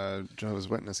Jehovah's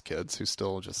Witness kids who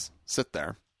still just sit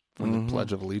there when the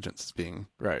Pledge of Allegiance is being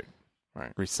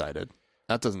recited.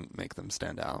 That doesn't make them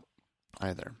stand out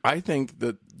either. I think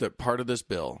that part of this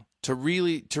bill, to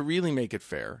really make it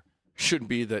fair, should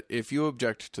be that if you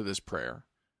object to this prayer,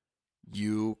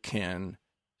 you can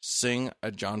sing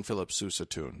a John Philip Sousa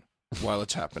tune while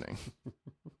it's happening.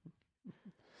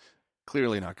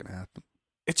 Clearly not going to happen.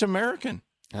 It's American.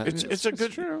 It's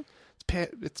true.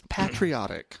 It's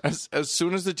patriotic. As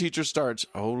soon as the teacher starts,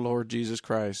 oh Lord Jesus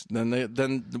Christ, some of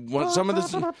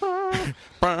this,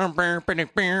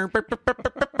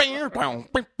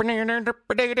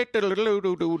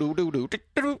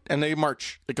 and they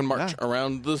march. They can march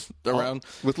around with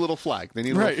little flag. They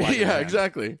need a little flag. Yeah,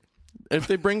 exactly. If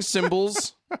they bring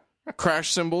cymbals,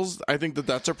 crash cymbals, I think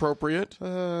that's appropriate. We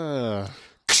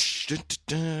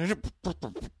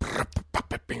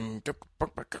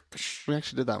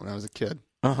actually did that when I was a kid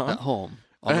at home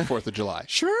on the 4th of July.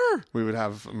 Sure. We would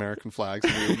have American flags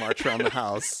and we would march around the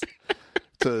house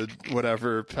to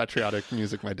whatever patriotic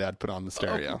music my dad put on the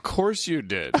stereo. Of course you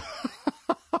did.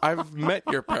 I've met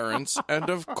your parents, and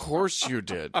of course you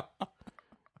did.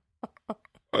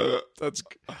 That's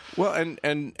well, and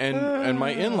my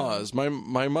in-laws, my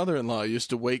mother-in-law used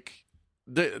to wake.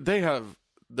 They have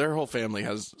their whole family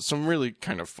has some really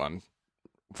kind of fun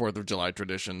 4th of July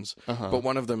traditions, but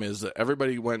one of them is that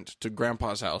everybody went to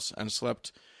Grandpa's house and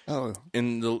slept. Oh,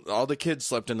 all the kids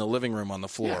slept in the living room on the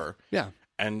floor. Yeah.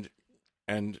 And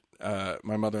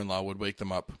my mother-in-law would wake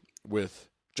them up with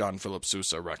John Philip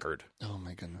Sousa record. Oh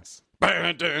my goodness.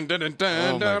 Anyway,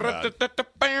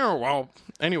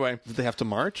 did they have to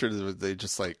march, or did they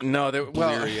just like no?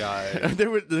 Bleary-eyed?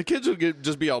 The kids would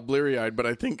just be all bleary-eyed. But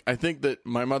I think that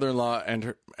my mother-in-law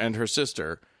and her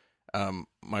sister,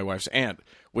 my wife's aunt,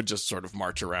 would just sort of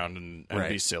march around and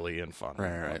be silly and fun.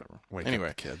 Right.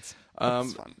 Anyway, kids.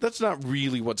 That's not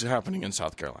really what's happening in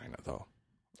South Carolina, though.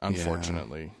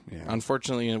 Unfortunately,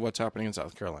 Unfortunately, what's happening in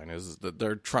South Carolina is that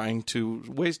they're trying to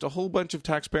waste a whole bunch of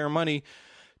taxpayer money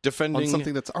defending on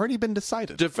something that's already been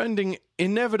decided, defending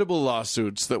inevitable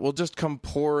lawsuits that will just come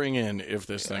pouring in if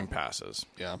this thing passes.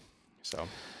 Yeah. So,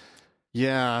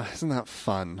 isn't that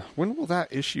fun? When will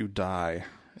that issue die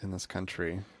in this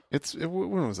country?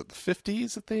 When was it? The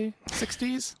 50s?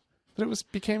 60s? That it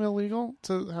became illegal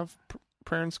to have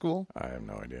prayer in school? I have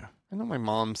no idea. I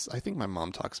know I think my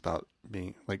mom talks about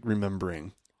being like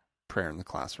remembering prayer in the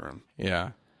classroom.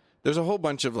 Yeah. There's a whole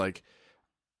bunch of like,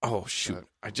 oh shoot.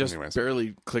 I just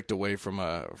barely clicked away from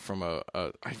I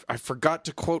forgot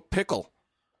to quote Pickle.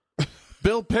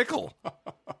 Bill Pickle.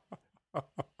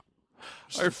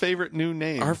 Our favorite new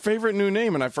name.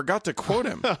 And I forgot to quote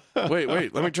him.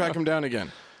 Wait, let me track him down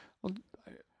again. Well,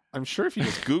 I'm sure if you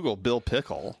just Google Bill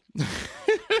Pickle.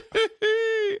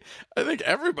 I think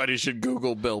everybody should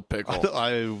Google Bill Pickle.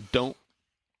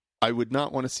 I would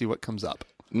not want to see what comes up.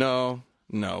 No,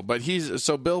 but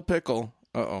Bill Pickle.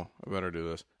 I better do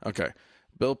this. Okay.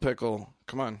 Bill Pickle,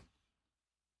 come on.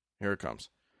 Here it comes.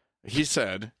 He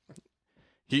said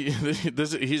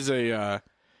he's a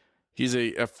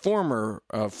former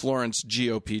Florence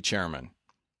GOP chairman.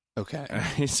 Okay.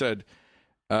 He said,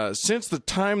 since the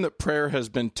time that prayer has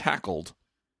been tackled.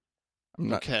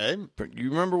 Okay. You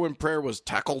remember when prayer was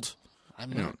tackled?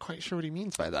 I'm not quite sure what he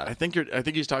means by that. I think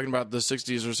he's talking about the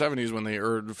 60s or 70s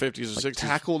or 50s or 60s.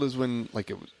 Tackled is when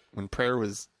when prayer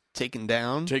was taken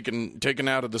down, taken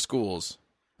out of the schools.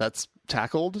 That's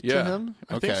tackled to him.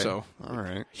 I think so. All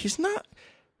right. He's not.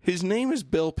 His name is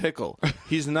Bill Pickle.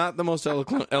 He's not the most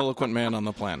eloquent man on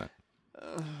the planet.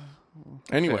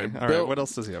 Anyway, all right. What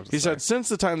else does he have to say? He said, since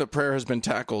the time that prayer has been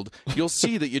tackled, you'll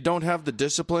see that you don't have the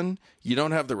discipline, you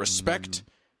don't have the respect,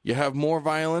 you have more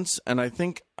violence, and I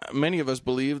think many of us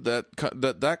believe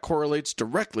that correlates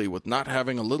directly with not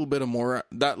having a little bit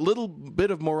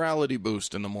of morality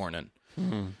boost in the morning.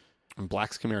 Mm-hmm. And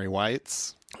blacks can marry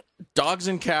whites. Dogs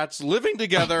and cats living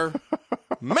together.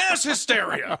 Mass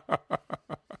hysteria.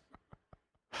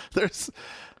 There's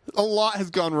a lot has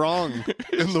gone wrong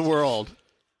in the world.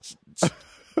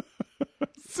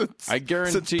 I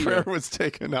guarantee since prayer was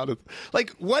taken out of,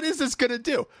 what is this going to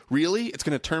do? Really, it's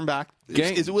going to turn back.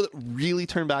 Will it really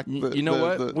turn back?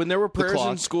 When there were prayers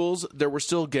in schools, there were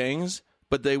still gangs,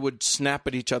 but they would snap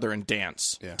at each other and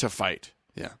dance to fight.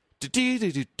 Yeah.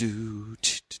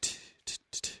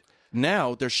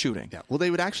 Now they're shooting. Yeah. Well, they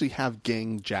would actually have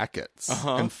gang jackets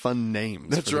and fun names.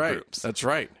 That's for the right. groups. That's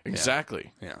right.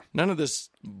 Exactly. Yeah. None of this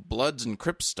Bloods and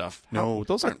Crips stuff. No,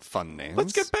 those aren't fun names.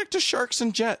 Let's get back to Sharks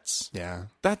and Jets. Yeah.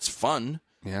 That's fun.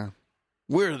 Yeah.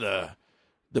 We're the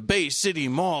Bay City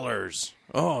Maulers.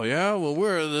 Oh yeah. Well,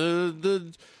 we're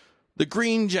the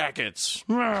Green Jackets.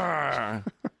 And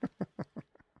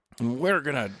we're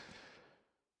gonna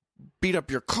beat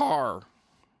up your car.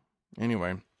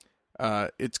 Anyway.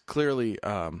 It's clearly,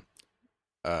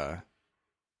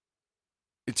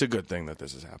 it's a good thing that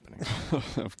this is happening.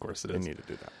 Of course it is. They need to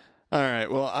do that. All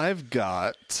right. Well, I've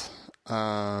got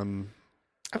a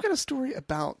story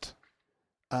about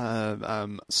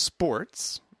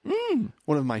sports.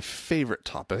 One of my favorite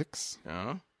topics.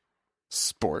 Yeah.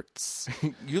 Sports.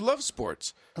 You love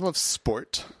sports. I love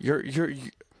sport.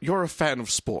 You're a fan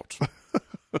of sport.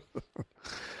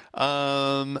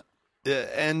 And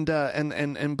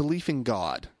belief in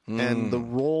God and the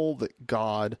role that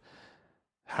God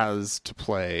has to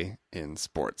play in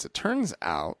sports. It turns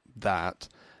out that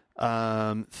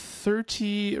about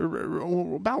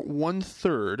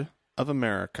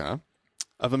 1/3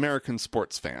 of American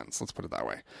sports fans, let's put it that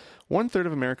way, 1/3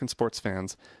 of American sports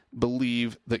fans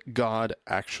believe that God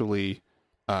actually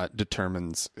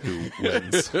determines who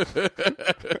wins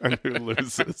and who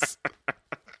loses.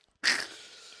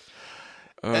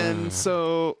 And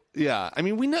so, yeah,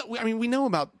 we know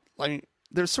about,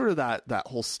 there's sort of that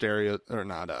whole stereo, or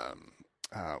not,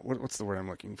 what's the word I'm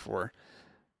looking for?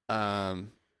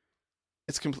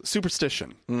 It's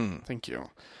superstition. Thank you.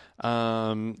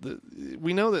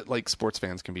 We know that sports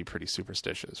fans can be pretty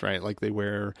superstitious, right? They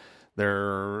wear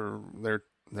their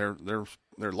their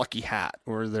lucky hat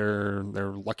or their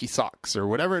lucky socks or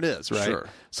whatever it is, right? Sure.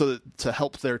 So that, to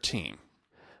help their team.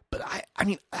 But I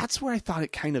mean, that's where I thought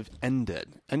it kind of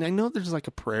ended. And I know there's like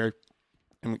a prayer,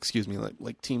 excuse me,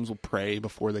 like teams will pray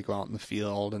before they go out in the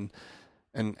field and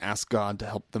ask God to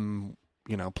help them,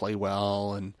 play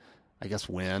well and I guess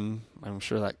win. I'm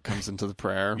sure that comes into the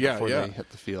prayer before they hit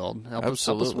the field. Help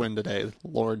us win today,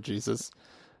 Lord Jesus.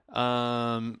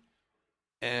 I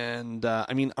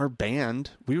mean, our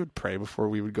band, we would pray before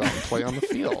we would go out and play on the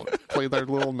field, play their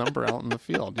little number out in the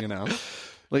field,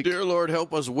 Like, dear Lord,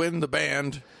 help us win the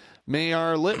band. May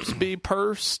our lips be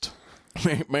pursed.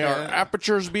 May our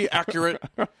apertures be accurate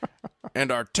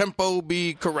and our tempo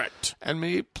be correct. And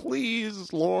may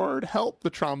please, Lord, help the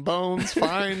trombones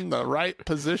find the right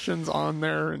positions on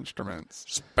their instruments.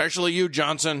 Especially you,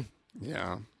 Johnson.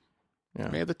 Yeah.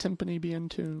 May the timpani be in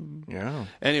tune. Yeah.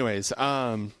 Anyways,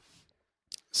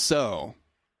 so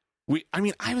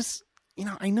I was,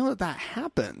 I know that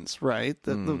happens, right?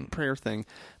 The prayer thing,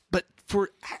 but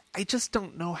I just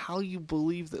don't know how you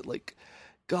believe that, like,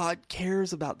 God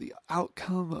cares about the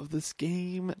outcome of this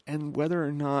game and whether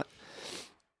or not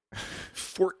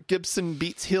Fort Gibson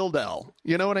beats Hilldale.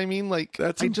 You know what I mean? Like,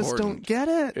 that's important. Just don't get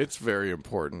it. It's very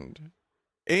important.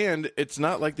 And it's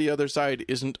not like the other side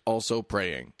isn't also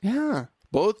praying. Yeah.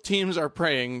 Both teams are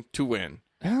praying to win.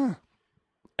 Yeah.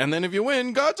 And then if you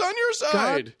win, God's on your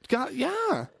side. God,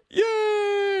 yeah.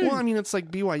 Yay! Well, I mean, it's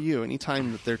like BYU.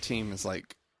 Anytime that their team is,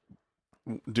 like,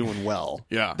 doing well,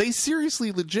 they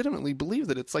seriously, legitimately believe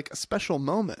that it's, like, a special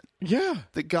moment. Yeah.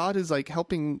 That God is, like,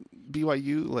 helping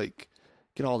BYU, like,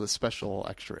 get all this special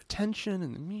extra attention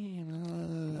and the media.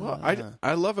 Well,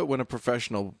 I love it when a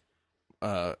professional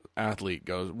athlete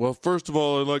goes, well, first of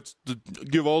all, I'd like to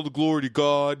give all the glory to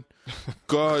God.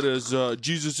 God, as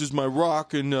Jesus is my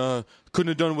rock, and couldn't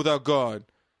have done it without God.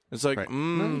 It's like,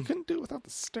 no, you couldn't do it without the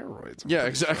steroids. Yeah,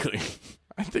 exactly.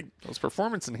 I think those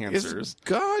performance enhancers. Is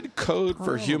God code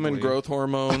for human growth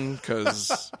hormone?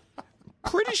 Because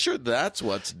pretty sure that's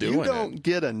what's doing it. You don't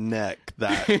get a neck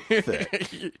that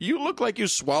thick. You look like you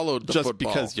swallowed the just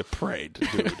football. Because you prayed,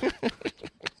 dude.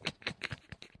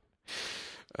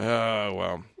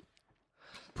 Well,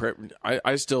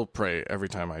 I still pray every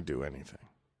time I do anything.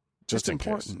 Just in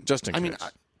case. Just in case. I mean,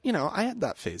 I had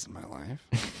that phase in my life.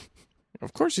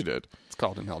 Of course you did. It's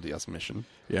called an LDS mission.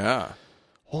 Yeah.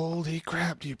 Holy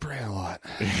crap, do you pray a lot?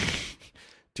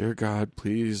 Dear God,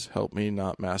 please help me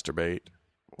not masturbate.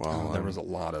 Well, there was a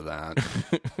lot of that.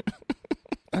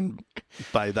 And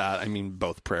by that, I mean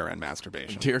both prayer and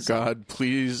masturbation. Dear God,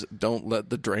 please don't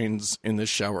let the drains in the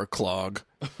shower clog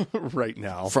right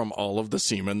now from all of the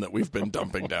semen that we've been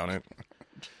dumping down it.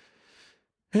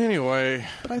 Anyway.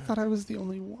 But I thought I was the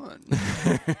only one.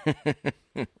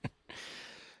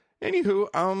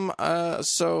 Anywho,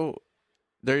 so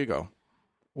there you go.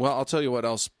 Well, I'll tell you what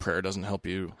else prayer doesn't help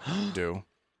you do.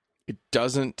 It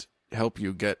doesn't help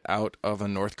you get out of a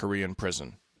North Korean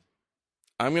prison.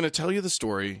 I'm going to tell you the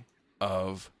story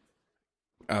of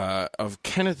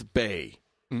Kenneth Bae.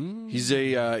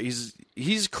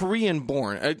 He's Korean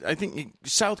born. I think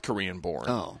South Korean born.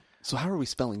 Oh, so how are we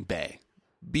spelling Bae?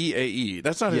 B-A-E.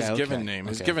 That's not his given name.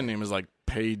 His given name is like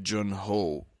Pae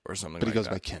Jun-ho or something. But like he goes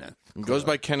that. by Kenneth. He goes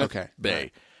by Kenneth Bae.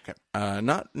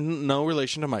 Okay. No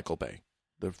relation to Michael Bay,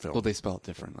 the film. Well, they spell it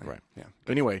differently. Right. Yeah.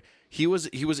 Anyway, he was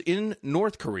in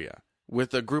North Korea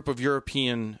with a group of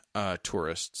European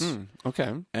tourists.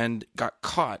 Okay. And got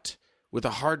caught with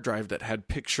a hard drive that had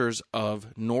pictures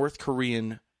of North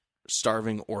Korean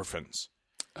starving orphans.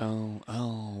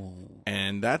 Oh.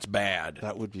 And that's bad.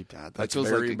 That would be bad. That's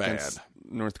very bad.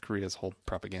 North Korea's whole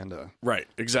propaganda. Right,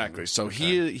 exactly. So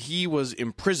he was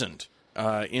imprisoned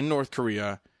in North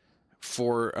Korea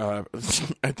for,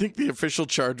 I think the official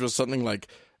charge was something like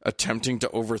attempting to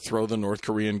overthrow the North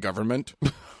Korean government.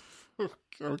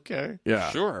 Okay.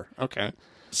 Yeah. Sure. Okay.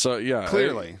 So, yeah.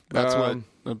 Clearly. That's what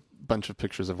a bunch of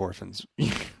pictures of orphans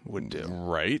would do.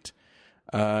 Right.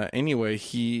 Anyway,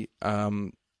 he's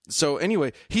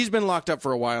been locked up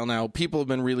for a while now. People have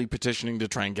been really petitioning to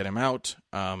try and get him out.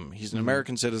 He's an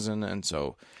American citizen, and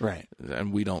so... Right.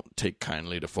 And we don't take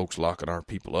kindly to folks locking our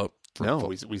people up.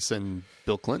 No, we send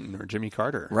Bill Clinton or Jimmy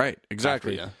Carter. Right,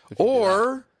 exactly.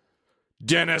 Or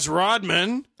Dennis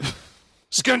Rodman.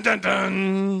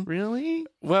 Skun-dun-dun. Really?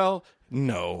 Well,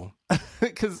 no.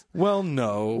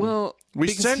 No. Well,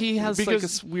 because he has like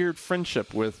this weird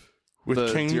friendship with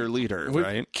the dear leader,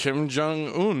 right? Kim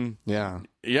Jong-un. Yeah.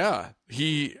 Yeah.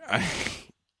 He's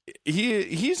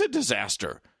a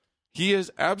disaster. He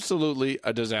is absolutely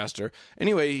a disaster.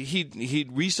 Anyway, he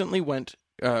recently went...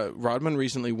 Rodman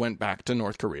recently went back to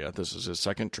North Korea. This is his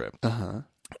second trip. Uh-huh.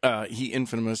 He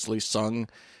infamously sung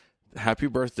 "Happy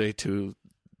Birthday" to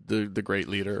the great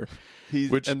leader.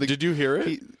 Did you hear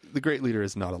it? The great leader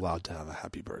is not allowed to have a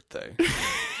happy birthday.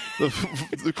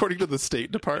 According to the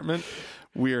State Department,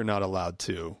 we are not allowed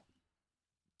to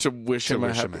wish him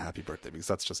a happy birthday, because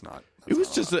that's just not. It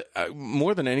was just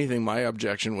more than anything. My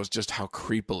objection was just how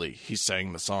creepily he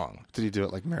sang the song. Did he do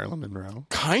it like Marilyn Monroe?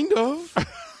 Kind of.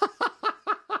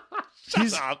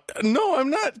 Shut up. No,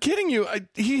 I'm not kidding you.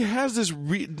 He has this.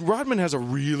 Rodman has a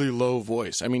really low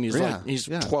voice. I mean, he's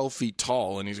 12 feet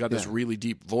tall, and he's got this really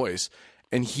deep voice,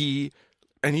 and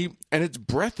it's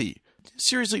breathy.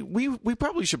 Seriously, we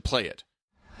probably should play it.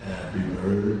 Happy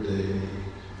birthday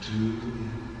to you.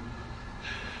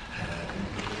 Happy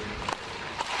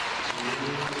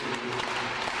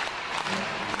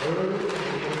birthday.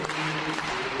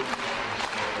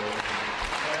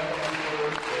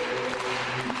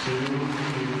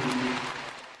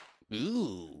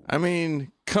 Ooh. I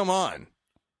mean, come on.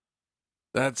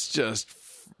 That's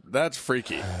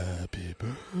freaky. Happy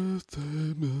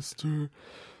birthday, Mr.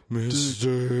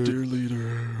 Dear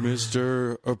leader.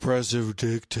 Mr. Oppressive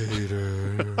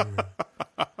Dictator.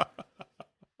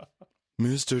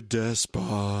 Mr.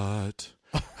 Despot.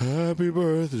 Happy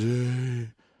birthday.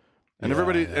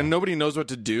 And nobody knows what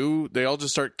to do. They all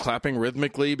just start clapping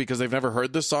rhythmically because they've never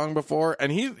heard this song before.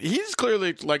 And he's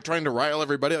clearly like trying to rile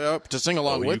everybody up to sing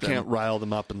along with him. You can't rile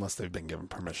them up unless they've been given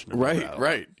permission.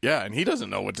 Right. Yeah, and he doesn't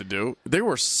know what to do. They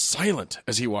were silent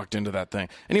as he walked into that thing.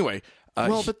 Anyway.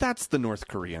 But that's the North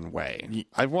Korean way.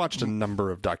 I've watched a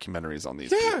number of documentaries on these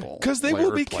people. Because they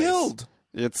will be killed.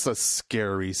 It's a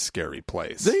scary, scary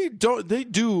place. They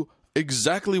do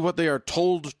exactly what they are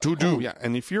told to do. Oh, yeah.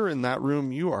 And if you're in that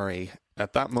room,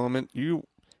 at that moment,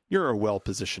 you're a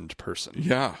well-positioned person.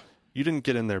 Yeah. You didn't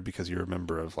get in there because you're a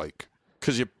member of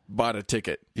because you bought a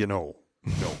ticket. No.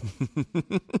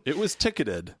 It was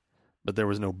ticketed. But there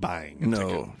was no buying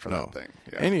ticket for that thing.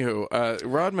 Yeah. Anywho,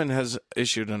 Rodman has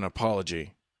issued an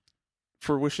apology.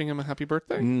 For wishing him a happy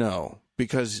birthday? No,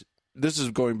 because this is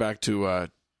going back to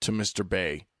Mr.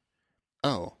 Bay.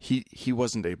 Oh. He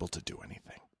wasn't able to do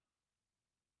anything.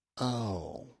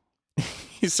 Oh.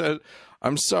 He said,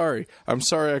 I'm sorry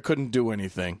I couldn't do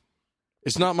anything.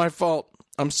 It's not my fault.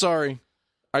 I'm sorry.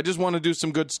 I just want to do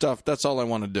some good stuff. That's all I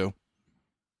want to do.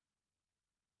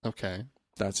 Okay.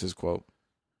 That's his quote.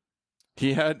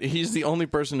 He's the only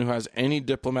person who has any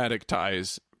diplomatic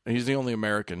ties. He's the only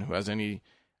American who has any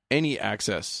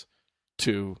access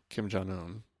to Kim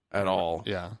Jong-un at all.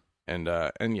 Yeah. And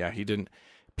yeah, he didn't.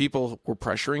 People were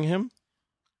pressuring him,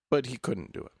 but he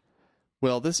couldn't do it.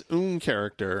 Well, this Un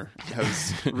character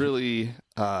has really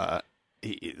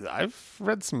I've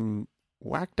read some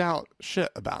whacked out shit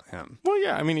about him. Well,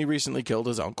 yeah, I mean, he recently killed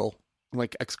his uncle.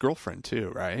 Like ex-girlfriend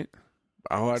too, right?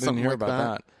 Oh, I didn't hear about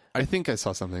that. I think I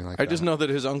saw something like that. I just know that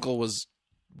his uncle was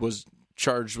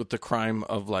charged with the crime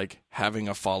of having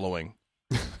a following,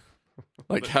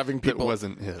 having people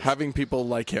wasn't his. Having people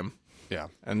like him. Yeah,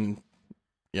 and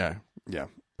yeah.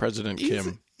 President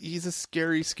Kim. He's a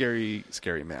scary, scary,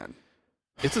 scary man.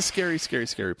 It's a scary, scary,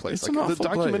 scary place. It's an awful the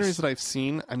documentaries place. that I've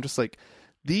seen, I'm just like,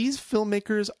 these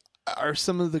filmmakers are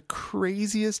some of the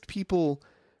craziest people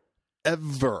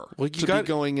ever be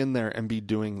going in there and be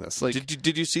doing this.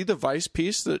 Did you see the Vice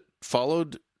piece that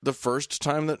followed the first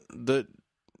time that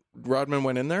Rodman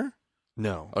went in there?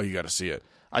 No. Oh, you got to see it.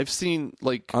 I've seen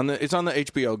it's on the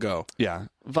HBO Go. Yeah,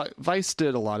 Vice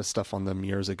did a lot of stuff on them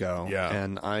years ago. Yeah,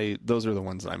 and those are the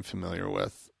ones that I'm familiar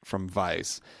with from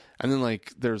Vice. And then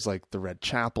there's the Red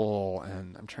Chapel,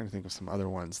 and I'm trying to think of some other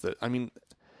ones that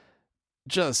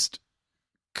just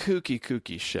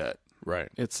kooky shit. Right.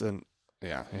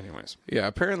 Yeah, anyways. Yeah,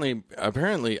 apparently,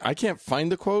 I can't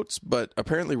find the quotes, but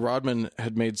apparently Rodman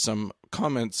had made some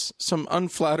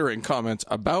unflattering comments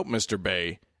about Mr.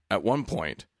 Bay at one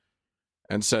point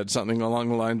and said something along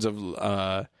the lines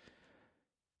of,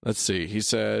 let's see, he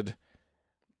said,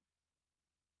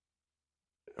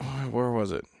 where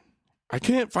was it? I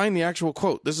can't find the actual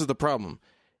quote. This is the problem.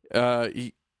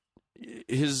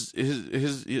 His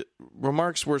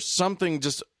remarks were something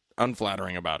just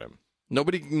unflattering about him.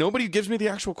 Nobody gives me the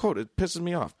actual quote. It pisses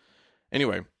me off.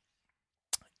 Anyway,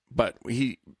 but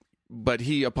he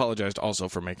apologized also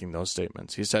for making those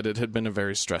statements. He said it had been a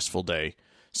very stressful day.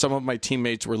 Some of my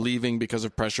teammates were leaving because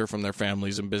of pressure from their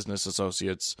families and business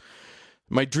associates.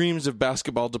 My dreams of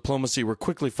basketball diplomacy were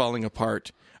quickly falling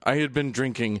apart. I had been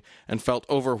drinking and felt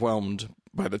overwhelmed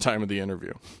by the time of the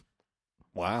interview.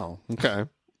 Wow. Okay.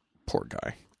 Poor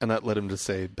guy. And that led him to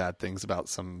say bad things about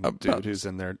some dude who's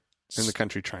in the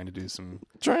country trying to do some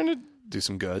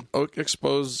good.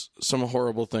 Expose some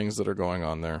horrible things that are going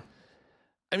on there.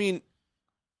 I mean,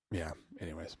 Yeah.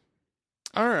 Anyways.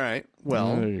 All right.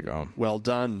 Well, there you go. Well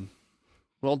done.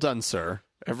 Well done, sir.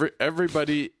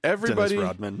 Everybody, Dennis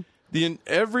Rodman.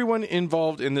 Everyone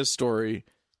involved in this story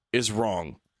is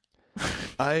wrong.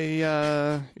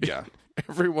 Yeah.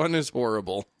 Everyone is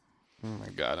horrible. Oh my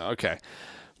God. Okay.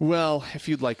 Well, if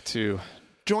you'd like to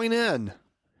join in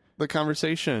the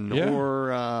conversation,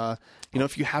 or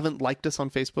if you haven't liked us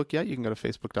on Facebook yet, you can go to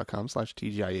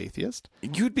facebook.com/TGIAtheist.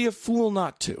 You'd be a fool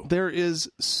not to. There is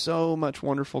so much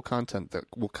wonderful content that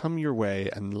will come your way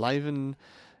and liven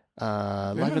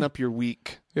up your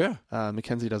week. Yeah.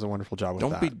 Mackenzie does a wonderful job with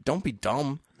that. Don't be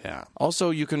dumb. Yeah. Also,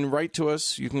 you can write to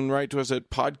us. You can write to us at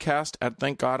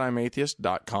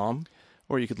podcast@thankgodimatheist.com.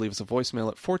 Or you could leave us a voicemail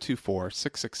at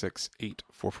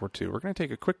 424-666-8442. We're going to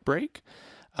take a quick break.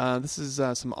 This is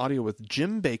some audio with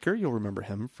Jim Baker. You'll remember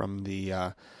him from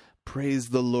the Praise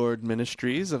the Lord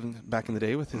Ministries of back in the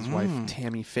day with his wife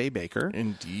Tammy Faye Baker.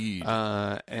 Indeed.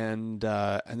 And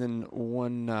then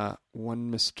one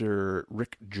Mr.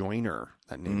 Rick Joyner.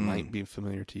 That name might be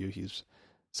familiar to you. He's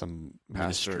some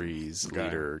ministries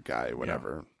leader guy,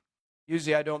 whatever. Yeah.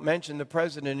 Usually I don't mention the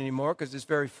president anymore because it's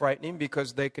very frightening,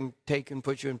 because they can take and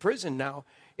put you in prison now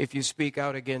if you speak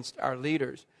out against our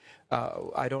leaders.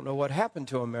 I don't know what happened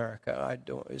to America.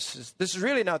 This is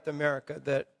really not the America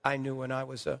that I knew when I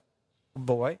was a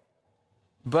boy.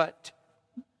 But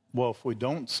well, if we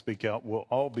don't speak out, we'll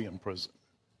all be in prison.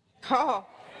 Oh.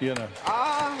 You know.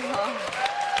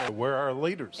 Where are our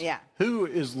leaders? Yeah. Who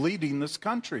is leading this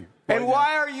country? And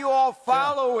why are you all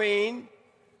following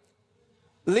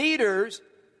leaders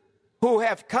who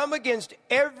have come against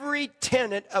every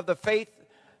tenet of the faith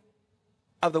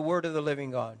of the Word of the living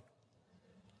God?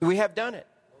 We have done it.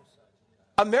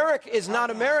 America is not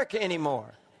America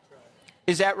anymore.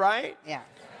 Is that right? Yeah.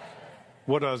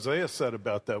 What Isaiah said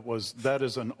about that was that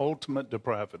is an ultimate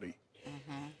depravity.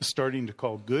 Starting to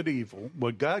call good evil.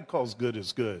 What God calls good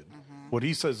is good. What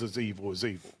he says is evil is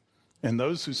evil. And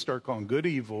those who start calling good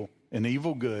evil and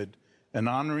evil good and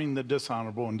honoring the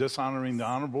dishonorable and dishonoring the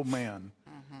honorable man,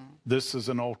 this is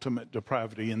an ultimate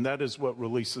depravity. And that is what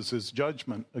releases his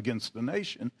judgment against the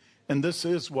nation. And this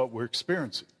is what we're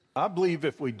experiencing. I believe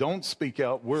if we don't speak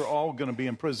out, we're all going to be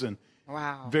in prison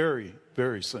very,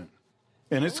 very soon.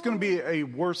 And it's going to be a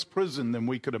worse prison than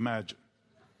we could imagine.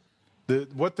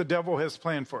 What the devil has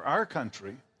planned for our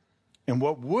country and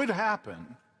what would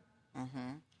happen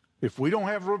if we don't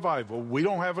have revival, we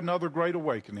don't have another great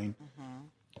awakening,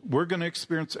 we're going to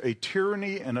experience a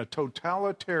tyranny and a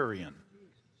totalitarian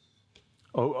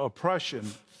oppression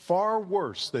far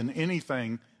worse than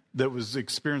anything that was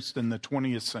experienced in the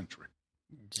 20th century.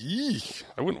 Gee,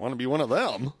 I wouldn't want to be one of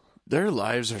them. Their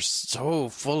lives are so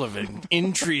full of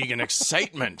intrigue and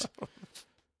excitement.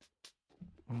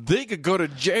 They could go to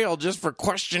jail just for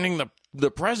questioning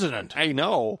the president. I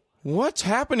know. What's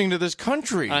happening to this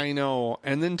country? I know.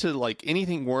 And then to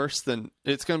anything worse than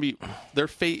their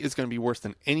fate is going to be worse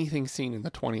than anything seen in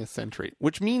the 20th century,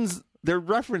 which means they're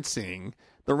referencing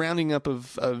the rounding up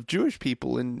of Jewish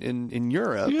people in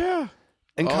Europe. Yeah.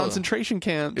 And concentration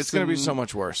camps. It's going to be so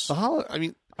much worse.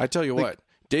 I tell you what,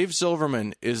 Dave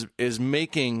Silverman is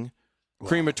making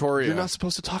crematoria. You're not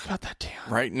supposed to talk about that, Dan.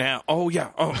 Right now. Oh,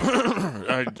 yeah. Oh,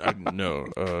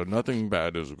 no, nothing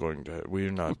bad is going to happen.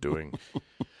 We're not doing.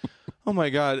 Oh,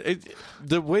 my God.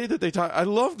 The way that they talk. I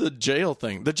love the jail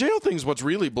thing. The jail thing's what's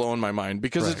really blowing my mind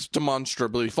because it's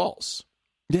demonstrably false.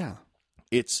 Yeah.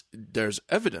 There's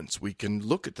evidence. We can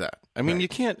look at that. I mean, you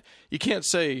can't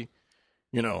say,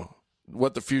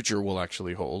 what the future will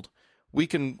actually hold. We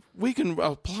can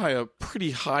apply a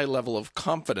pretty high level of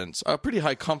confidence, a pretty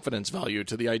high confidence value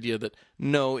to the idea that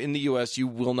no, in the U.S. you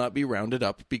will not be rounded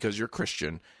up because you're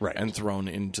Christian and thrown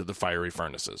into the fiery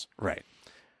furnaces. Right.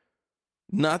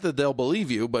 Not that they'll believe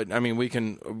you, but I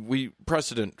mean,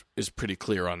 precedent is pretty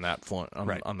clear on that point.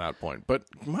 On that point, but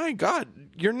my God,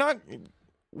 you're not.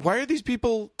 Why are these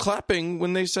people clapping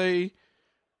when they say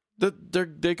that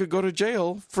they could go to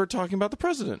jail for talking about the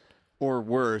president? Or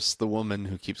worse, the woman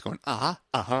who keeps going,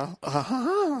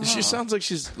 She sounds like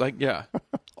she's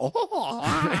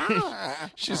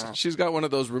she's got one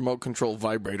of those remote control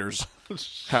vibrators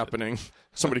happening.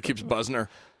 Somebody keeps buzzing her.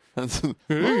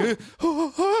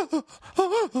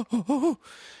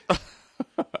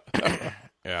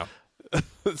 Yeah.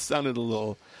 It sounded a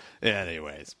little...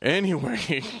 Anyways.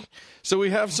 Anyway, so we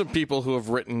have some people who have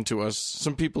written to us,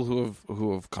 some people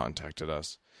who have contacted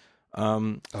us.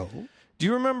 Do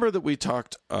you remember that we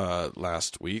talked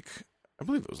last week, I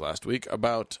believe it was last week,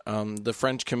 about the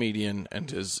French comedian and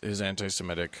his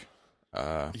anti-Semitic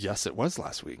yes, it was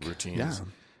last week. Routines.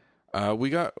 Yeah.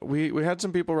 We had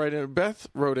some people write in. Beth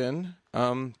wrote in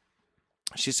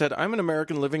She said, "I'm an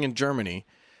American living in Germany,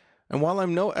 and while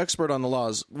I'm no expert on the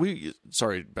laws,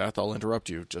 sorry, Beth, I'll interrupt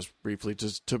you just briefly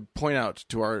to point out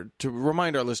to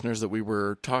remind our listeners that we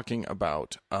were talking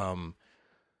about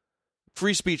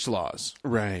free speech laws,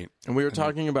 right? And we were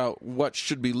talking about what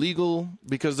should be legal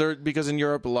because in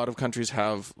Europe a lot of countries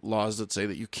have laws that say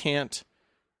that you can't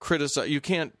criticize, you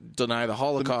can't deny the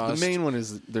Holocaust. The main one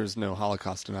is there's no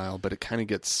Holocaust denial, but it kind of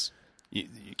gets you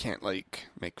can't like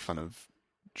make fun of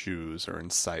Jews or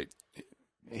incite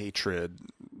hatred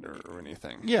or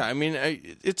anything. Yeah, I mean,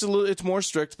 it's more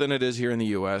strict than it is here in the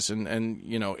U.S. And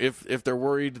you know, if they're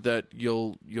worried that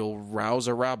you'll rouse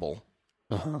a rabble,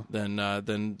 then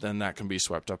that can be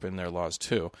swept up in their laws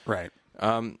too. Right.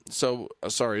 So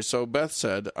Beth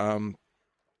said,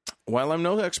 while I'm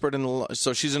no expert in the law,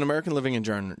 so she's an American living in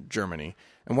Germany,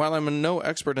 and while I'm no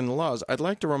expert in the laws, I'd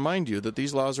like to remind you that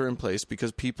these laws are in place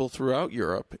because people throughout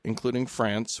Europe, including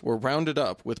France, were rounded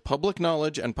up with public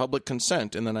knowledge and public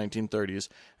consent in the 1930s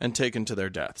and taken to their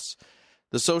deaths.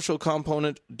 The social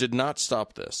component did not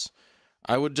stop this.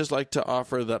 I would just like to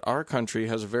offer that our country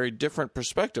has a very different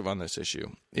perspective on this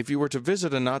issue. If you were to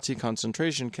visit a Nazi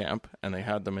concentration camp, and they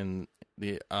had them in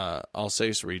the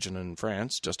Alsace region in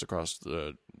France, just across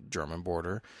the German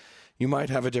border, you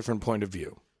might have a different point of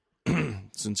view.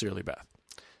 Sincerely, Beth.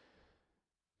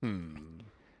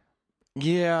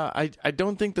 Yeah, I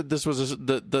don't think that this was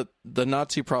the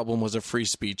Nazi problem was a free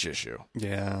speech issue.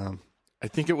 Yeah. I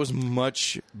think it was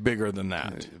much bigger than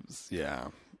that. Yeah.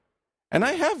 And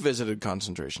I have visited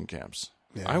concentration camps.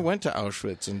 Yeah. I went to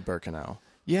Auschwitz and Birkenau.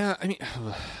 Yeah, I mean,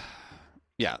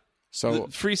 yeah. So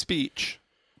free speech,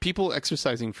 people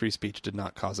exercising free speech did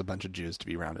not cause a bunch of Jews to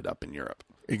be rounded up in Europe.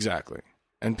 Exactly.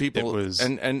 And people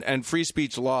and free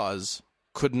speech laws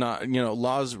could not,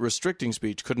 laws restricting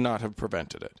speech could not have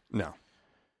prevented it. No.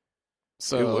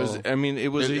 So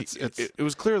it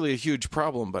was clearly a huge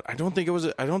problem, but I don't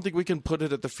think we can put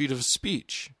it at the feet of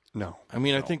speech. No. I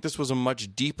mean, I think this was a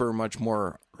much deeper, much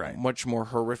more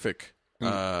horrific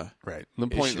right. The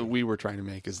point issue that we were trying to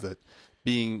make is that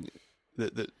being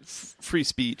the free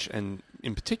speech, and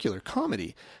in particular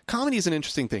comedy is an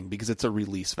interesting thing because it's a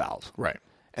release valve. Right.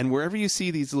 And wherever you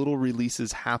see these little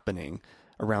releases happening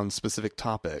around specific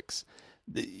topics,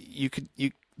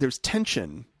 there's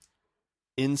tension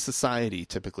in society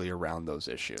typically around those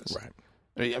issues. Right.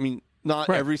 I mean, not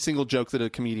every single joke that a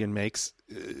comedian makes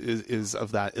is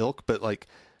of that ilk, but like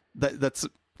that's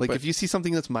like if you see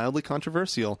something that's mildly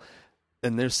controversial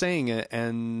and they're saying it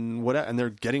and they're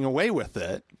getting away with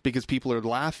it because people are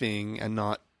laughing and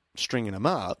not stringing them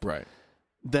up, right?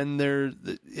 Then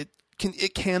it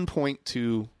can point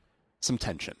to some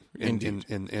tension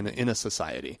in a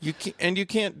society. You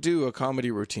can't do a comedy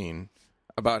routine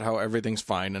about how everything's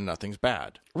fine and nothing's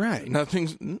bad. Right.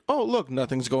 Nothing's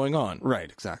going on. Right,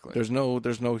 exactly. There's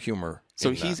no humor.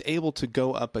 So he's able to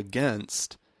go up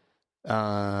against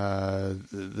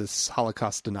this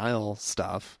Holocaust denial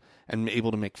stuff and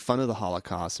able to make fun of the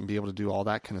Holocaust and be able to do all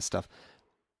that kind of stuff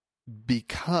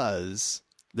because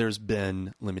there's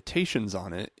been limitations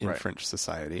on it in French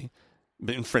society,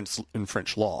 in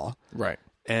French law. Right.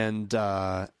 And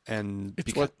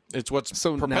it's what's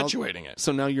perpetuating it.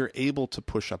 So now you're able to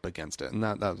push up against it, and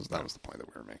that was the point that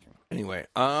we were making. Anyway,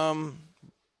 why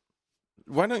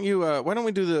don't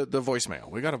we do the voicemail?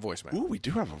 We got a voicemail. Ooh, we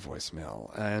do have a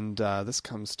voicemail, and this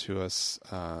comes to us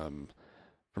from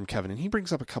Kevin, and he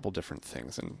brings up a couple different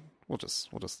things, and we'll just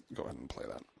go ahead and play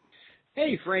that.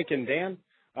 Hey, Frank and Dan.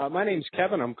 My name's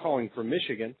Kevin. I'm calling from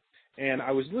Michigan, and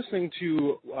I was listening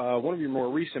to one of your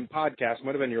more recent podcasts,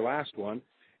 might have been your last one,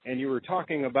 and you were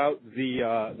talking about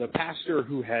the pastor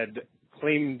who had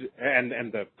claimed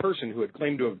and the person who had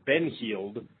claimed to have been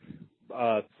healed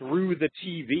through the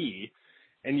TV,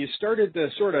 and you started to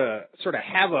sort of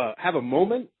have a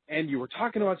moment, and you were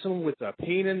talking about someone with a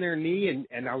pain in their knee,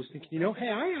 and I was thinking,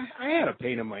 hey, I had a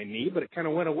pain in my knee, but it kind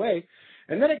of went away,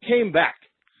 and then it came back.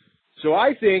 So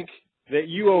I think that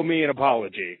you owe me an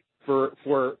apology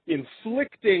for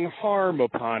inflicting harm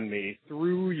upon me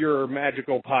through your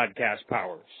magical podcast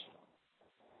powers.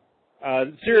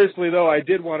 Seriously, though, I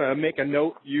did want to make a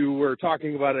note. You were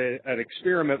talking about an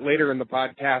experiment later in the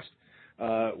podcast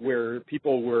where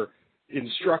people were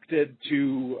instructed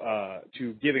to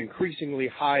give increasingly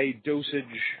high dosage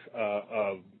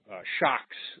of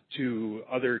shocks to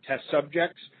other test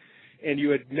subjects, and you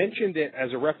had mentioned it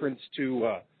as a reference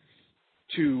to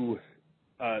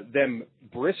them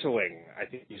bristling, I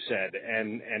think you said,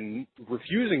 and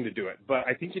refusing to do it. But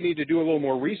I think you need to do a little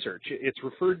more research. It's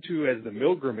referred to as the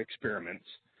Milgram experiments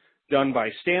done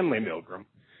by Stanley Milgram.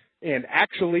 And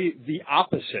actually, the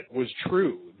opposite was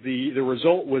true. The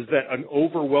result was that an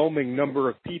overwhelming number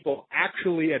of people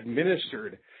actually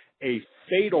administered a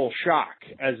fatal shock,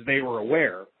 as they were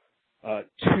aware,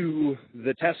 to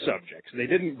the test subjects. They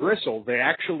didn't bristle. They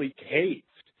actually caved.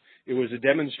 It was a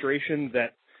demonstration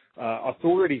that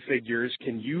authority figures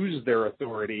can use their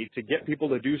authority to get people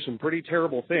to do some pretty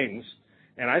terrible things.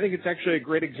 And I think it's actually a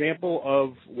great example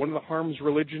of one of the harms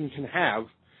religion can have,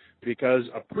 because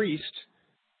a priest,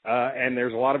 and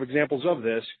there's a lot of examples of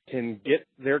this, can get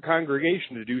their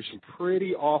congregation to do some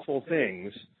pretty awful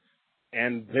things,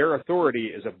 and their authority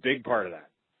is a big part of that.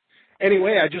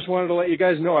 Anyway, I just wanted to let you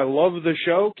guys know I love the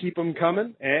show. Keep them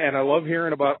coming, and I love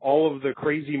hearing about all of the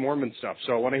crazy Mormon stuff,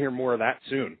 so I want to hear more of that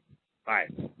soon. Bye.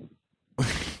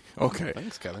 Okay.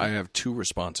 Thanks, Kevin. I have two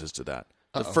responses to that.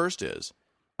 The first is,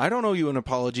 I don't owe you an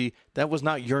apology. That was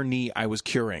not your knee I was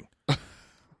curing.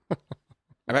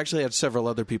 I've actually had several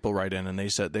other people write in, and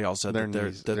they all said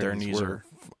that their knees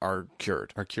are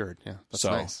cured. Are cured, yeah. That's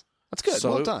So- nice. That's good.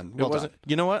 So Well done. Well done.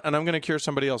 You know what? And I'm going to cure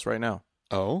somebody else right now.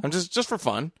 Oh? I'm just for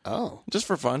fun. Oh. Just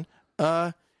for fun.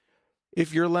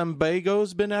 If your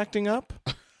lumbago's been acting up,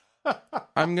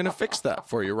 I'm going to fix that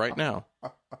for you right now.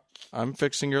 I'm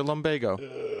fixing your lumbago.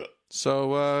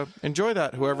 So enjoy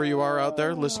that, whoever you are out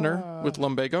there, listener with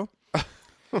lumbago.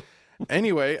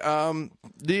 Anyway,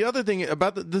 the other thing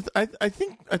about I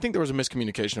think there was a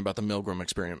miscommunication about the Milgram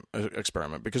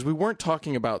experiment, because we weren't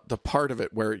talking about the part of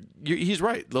it where he's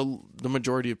right. The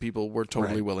majority of people were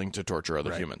totally willing to torture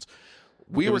other humans.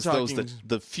 We were talking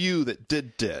the few that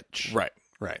did ditch. right.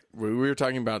 Right. We were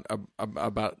talking about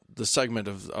the segment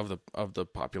of the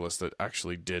populace that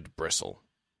actually did bristle,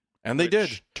 and they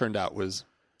did. Turned out was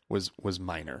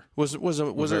minor. Was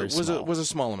a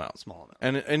small amount. Small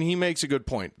amount. And he makes a good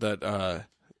point that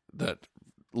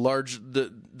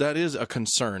that is a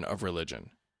concern of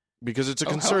religion, because it's a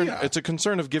concern. Yeah. It's a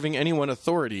concern of giving anyone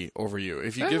authority over you.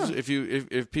 If you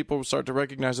if people start to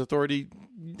recognize authority,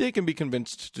 they can be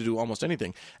convinced to do almost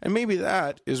anything. And maybe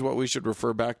that is what we should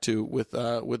refer back to with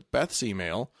Beth's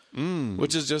email,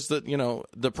 which is just that,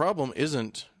 the problem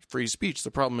isn't free speech.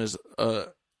 The problem is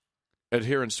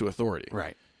adherence to authority.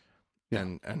 Right.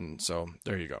 And so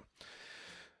there you go.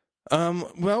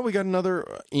 Well, we got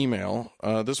another email.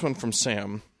 This one from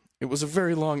Sam. It was a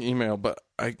very long email, but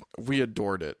we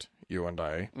adored it, you and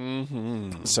I.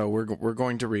 Mm-hmm. So we're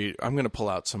going to read. I'm going to pull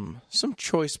out some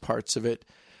choice parts of it,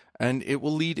 and it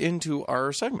will lead into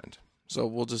our segment. So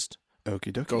we'll just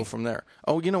Okie dokie. go from there.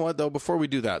 Oh, you know what though? Before we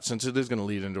do that, since it is going to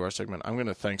lead into our segment, I'm going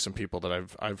to thank some people that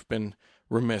I've been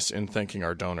remiss in thanking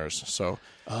our donors. So,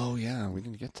 oh yeah, we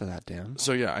didn't get to that, Dan.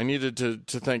 So yeah, I needed to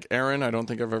thank Aaron. I don't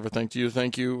think I've ever thanked you.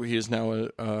 Thank you. He is now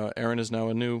Aaron is now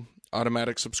a new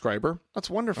automatic subscriber. That's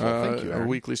wonderful. Thank you, Aaron. A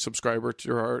weekly subscriber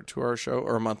to our show,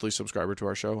 or a monthly subscriber to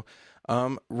our show.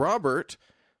 Robert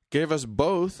gave us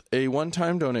both a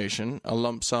one-time donation, a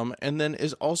lump sum, and then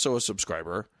is also a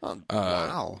subscriber.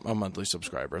 Wow. A monthly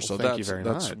subscriber. Well, So thank you very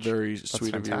that's much. very That's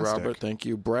sweet of you, fantastic. Robert. Thank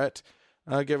you. Brett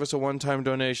gave us a one-time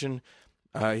donation.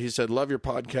 He said, "Love your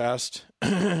podcast,"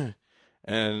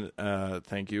 and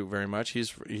thank you very much.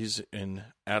 He's in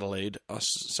Adelaide,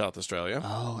 South Australia.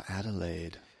 Oh,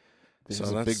 Adelaide.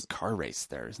 There's a big car race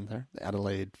there, isn't there? The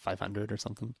Adelaide 500 or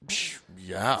something.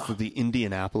 Yeah, So the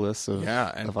Indianapolis of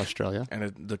Australia.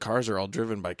 And the cars are all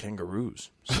driven by kangaroos.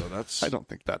 So that's I don't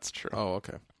think that's true. Oh,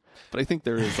 okay. But I think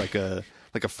there is like a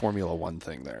Formula One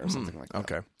thing there or something like that.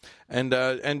 Okay.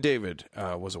 And David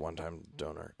was a one-time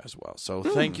donor as well. So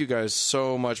thank you guys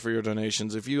so much for your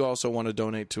donations. If you also want to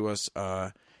donate to us,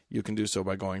 you can do so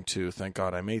by going to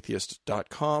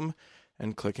thankgodimatheist.com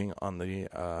and clicking on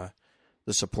the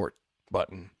support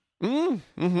button.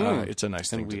 It's a nice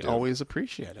thing And to we do. always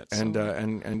appreciate it. And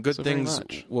good so very things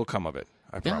much. will come of it,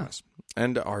 I promise.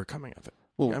 And are coming of it.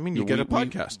 Well, I mean, you get a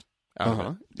podcast out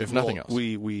of it, if nothing else.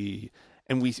 We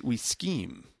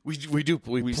scheme. We do.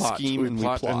 We plot. scheme and we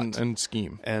plot. and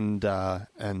scheme. And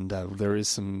there is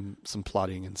some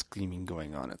plotting and scheming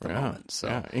going on at the moment.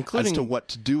 So including as to what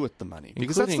to do with the money,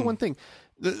 because that's the one thing.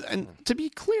 And to be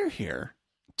clear here,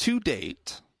 to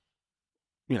date,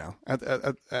 at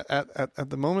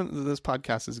the moment that this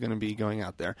podcast is going to be going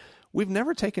out there, we've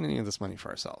never taken any of this money for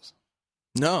ourselves.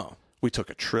 No, we took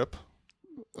a trip.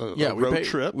 a road paid,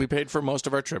 trip. We paid for most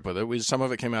of our trip with it. Some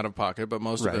of it came out of pocket, but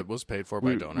most of it was paid for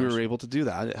by donors. We were able to do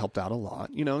that. It helped out a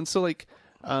lot, and so Yeah.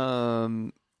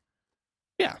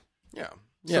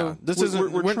 So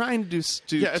we're trying to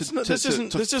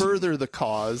further the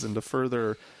cause and to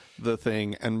further the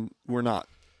thing, and we're not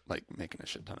like making a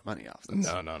shit ton of money off this.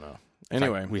 No.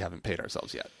 Anyway, we haven't paid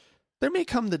ourselves yet. There may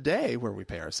come the day where we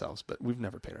pay ourselves, but we've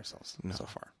never paid ourselves so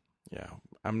far. Yeah,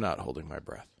 I'm not holding my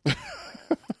breath.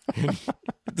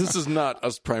 This is not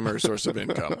a primary source of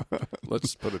income.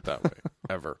 Let's put it that way,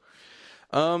 ever.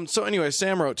 So anyway,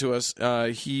 Sam wrote to us.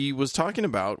 He was talking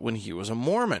about when he was a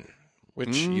Mormon,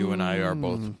 which you and I are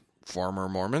both former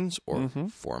Mormons or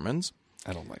Formans.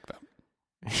 I don't like that.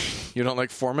 You don't like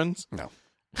Formans? No.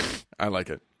 I like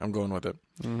it. I'm going with it.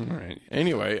 All right.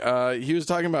 Anyway, he was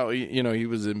talking about, he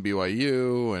was in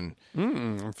BYU and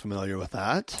I'm familiar with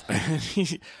that.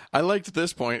 I liked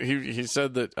this point. He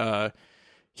said that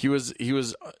he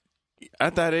was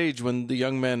at that age when the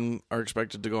young men are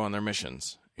expected to go on their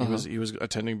missions. He was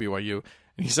attending BYU,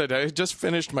 and he said, I just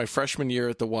finished my freshman year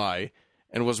at the Y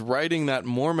and was riding that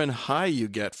Mormon high you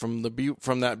get from that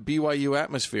BYU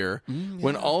atmosphere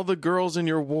when all the girls in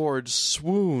your ward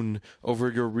swoon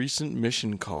over your recent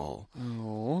mission call.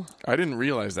 Oh. I didn't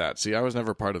realize that. See, I was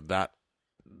never part of that,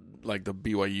 like the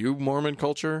BYU Mormon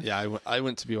culture. Yeah, I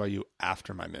went to BYU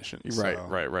after my mission. Right.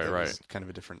 It was kind of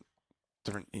a different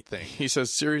thing. He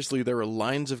says, seriously, there were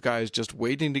lines of guys just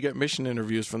waiting to get mission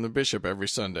interviews from the bishop every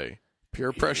Sunday.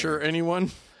 Peer pressure,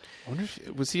 anyone? I wonder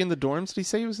if was he in the dorms? Did he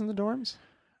say he was in the dorms?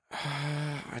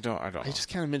 I don't. I just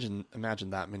can't imagine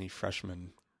that many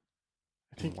freshmen.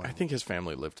 I think his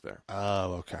family lived there.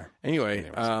 Oh, okay. Anyway,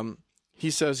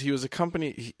 he says he was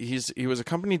accompanied. He was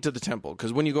accompanied to the temple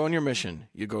because when you go on your mission,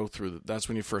 you go through. That's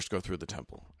when you first go through the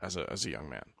temple as a young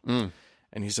man.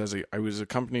 And he says I was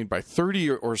accompanied by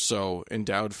 30 or so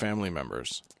endowed family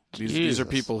members. These are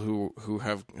people who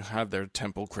have had their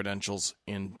temple credentials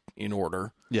in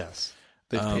order. Yes.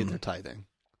 They've paid their tithing.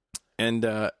 And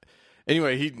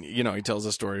anyway, he tells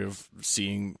a story of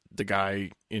seeing the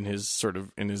guy in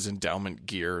his endowment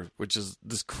gear, which is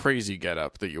this crazy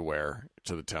getup that you wear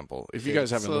to the temple. If you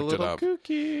guys haven't looked it up,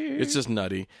 it's just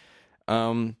nutty.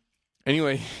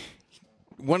 Anyway,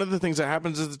 one of the things that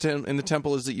happens in the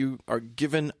temple is that you are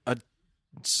given a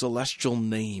celestial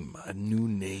name, a new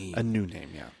name. A new name,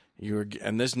 yeah.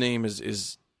 And this name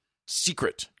is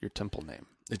secret. Your temple name.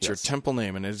 It's your temple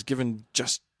name, and it's given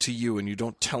just to you, and you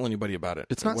don't tell anybody about it.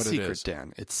 It's not secret,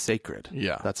 Dan. It's sacred.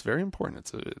 Yeah. That's very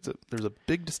important. There's a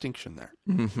big distinction there.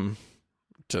 Mm-hmm.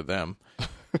 To them.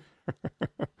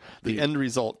 The end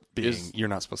result being you're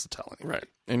not supposed to tell anyone. Right.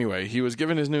 Anyway, he was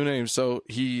given his new name, so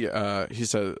he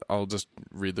said, I'll just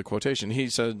read the quotation. He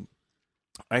said,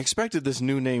 I expected this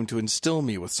new name to instill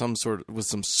me with some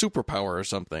superpower or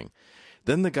something.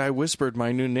 Then the guy whispered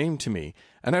my new name to me,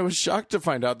 and I was shocked to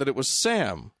find out that it was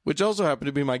Sam, which also happened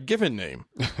to be my given name.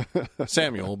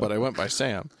 Samuel, but I went by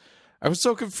Sam. I was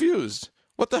so confused.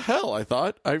 What the hell, I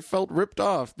thought. I felt ripped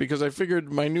off because I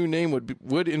figured my new name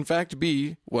would in fact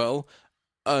be, well,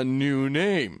 a new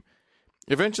name.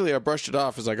 Eventually I brushed it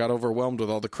off as I got overwhelmed with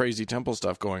all the crazy temple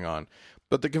stuff going on.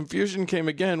 But the confusion came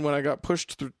again when I got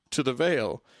pushed to the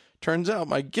veil. Turns out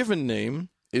my given name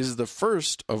is the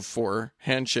first of 4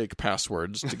 handshake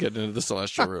passwords to get into the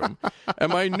celestial room.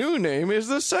 And my new name is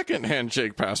the second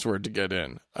handshake password to get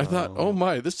in. I thought, oh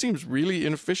my, this seems really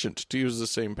inefficient to use the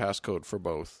same passcode for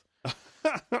both.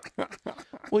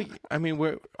 Well, I mean,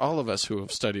 we're all of us who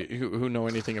have studied, who know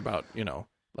anything about,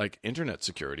 like internet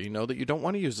security, know that you don't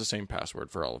want to use the same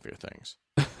password for all of your things.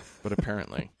 But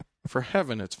apparently, for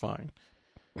heaven, it's fine.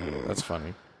 That's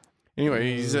funny.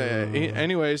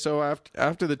 Anyway, so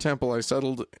after the temple, I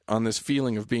settled on this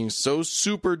feeling of being so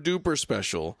super duper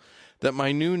special that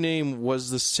my new name was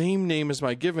the same name as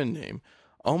my given name,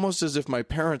 almost as if my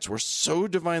parents were so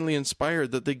divinely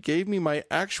inspired that they gave me my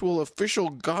actual official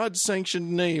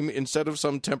God-sanctioned name instead of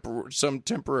some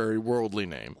temporary worldly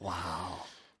name. Wow.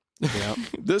 Yeah.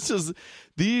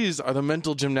 These are the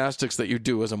mental gymnastics that you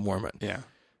do as a Mormon. Yeah.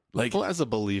 Like, well, as a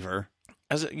believer.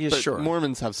 Sure.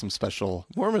 Mormons have some special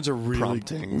Mormons are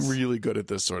promptings. really good at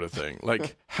this sort of thing.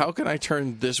 Like, how can I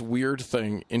turn this weird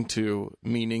thing into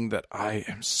meaning that I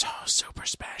am so super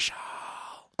special?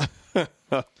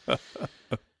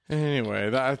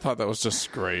 Anyway, I thought that was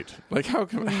just great. Like,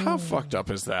 how fucked up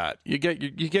is that? You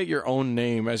get your own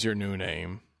name as your new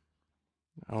name.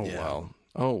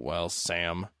 Oh well,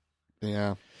 Sam.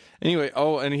 Yeah. Anyway,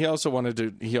 and he also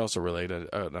related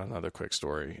another quick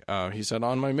story. He said,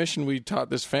 on my mission, we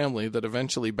taught this family that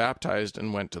eventually baptized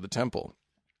and went to the temple.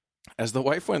 As the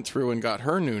wife went through and got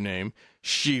her new name,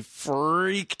 she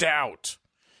freaked out.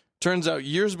 Turns out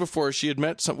years before, she had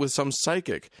met with some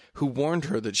psychic who warned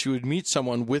her that she would meet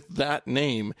someone with that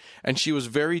name, and she was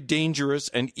very dangerous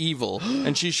and evil,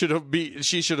 and she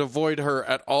should avoid her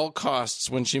at all costs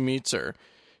when she meets her.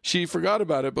 She forgot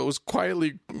about it, but it was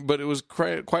quietly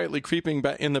creeping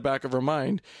back in the back of her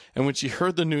mind. And when she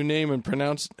heard the new name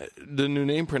pronounced,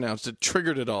 it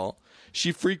triggered it all.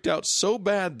 She freaked out so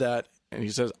bad that, and he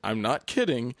says, I'm not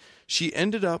kidding, she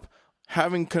ended up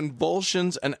having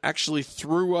convulsions and actually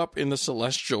threw up in the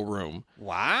celestial room.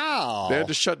 Wow. They had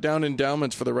to shut down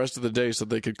endowments for the rest of the day so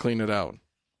they could clean it out.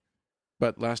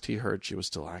 But last he heard, she was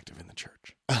still active in the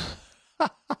church.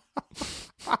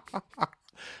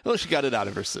 Well, she got it out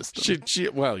of her system.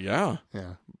 Well, yeah.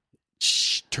 Yeah.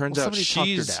 Turns out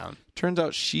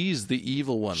she's the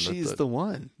evil one. She's the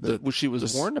one that she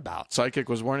was warned about. Psychic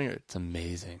was warning her. It's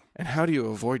amazing. And how do you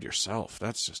avoid yourself?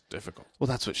 That's just difficult. Well,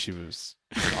 that's what she was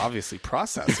obviously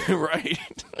processing. Right.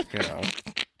 You know,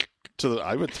 so that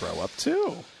I would throw up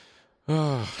too.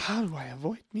 How do I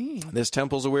avoid me? This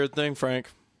temple's a weird thing, Frank.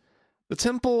 The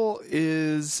temple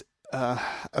is a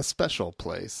special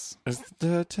place.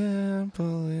 The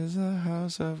temple is a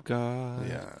house of God.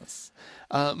 Yes.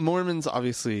 Mormons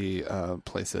obviously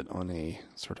place it on a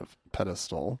sort of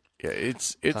pedestal. Yeah,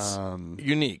 it's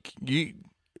unique.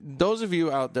 Those of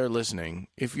you out there listening,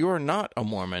 if you are not a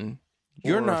Mormon,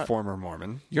 you're not a former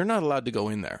Mormon. You're not allowed to go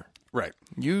in there. Right.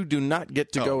 You do not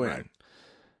get to go in.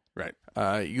 Right.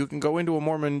 You can go into a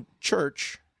Mormon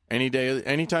church any day,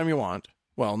 anytime you want.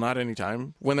 Well, not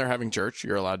anytime. When they're having church,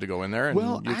 you're allowed to go in there, and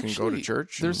you can go to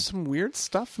church. There's some weird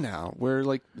stuff now where,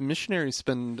 like, missionaries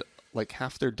spend like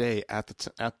half their day at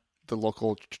the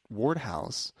local ward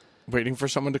house, waiting for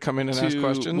someone to come in and ask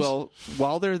questions. Well,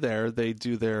 while they're there, they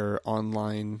do their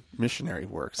online missionary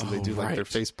work, so they do like their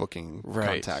Facebooking,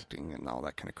 contacting, and all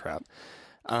that kind of crap.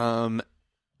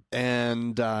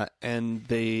 And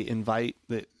they invite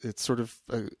it's sort of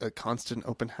a constant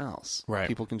open house. Right.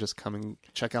 People can just come and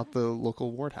check out the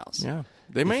local ward house. Yeah.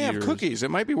 They may have cookies.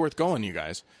 It might be worth going, you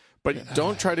guys. But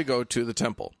don't try to go to the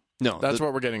temple. No. That's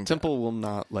what we're getting to. Temple will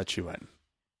not let you in.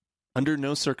 Under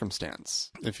no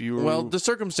circumstance. Well, the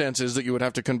circumstance is that you would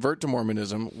have to convert to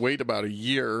Mormonism, wait about a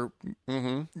year,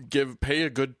 pay a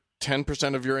good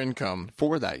 10% of your income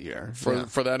for that year.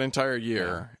 For that entire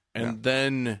year. And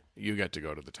then you get to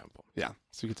go to the temple. Yeah.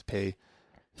 So you get to pay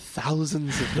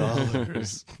thousands of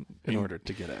dollars in order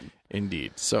to get in.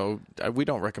 Indeed. So we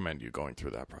don't recommend you going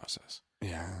through that process.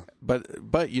 Yeah.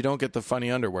 But you don't get the funny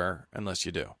underwear unless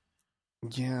you do.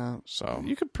 Yeah. So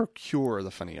you could procure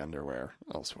the funny underwear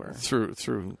elsewhere. Through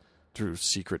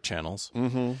secret channels.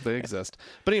 Mm-hmm. They exist.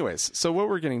 But anyways, so what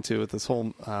we're getting to with this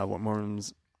whole what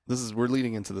Mormons... we're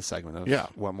leading into the segment of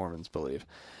what Mormons believe.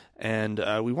 And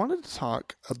we wanted to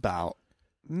talk about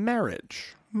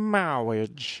marriage. Mormon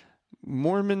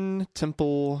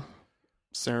temple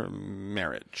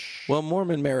marriage. Well,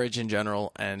 Mormon marriage in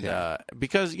general. And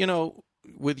because,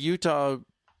 with Utah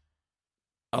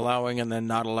allowing and then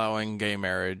not allowing gay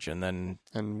marriage and then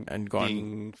and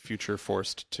being future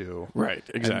forced to. Right,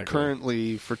 exactly. And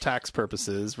currently, for tax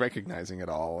purposes, recognizing it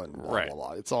all and blah, blah,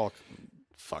 blah. It's all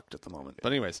fucked at the moment.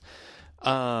 But anyways, we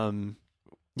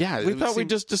thought we'd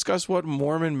just discuss what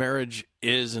Mormon marriage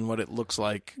is and what it looks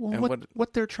like. Well, and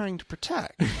what they're trying to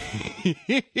protect.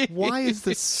 Why is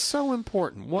this so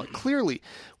important? Clearly,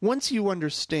 once you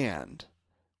understand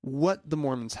what the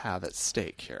Mormons have at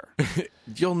stake here,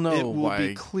 you'll know it will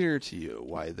be clear to you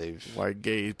why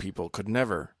gay people could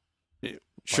never,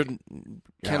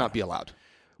 cannot be allowed.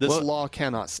 This law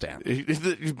cannot stand.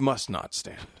 It must not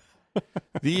stand.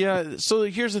 So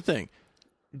here's the thing.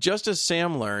 Just as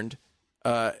Sam learned,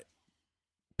 your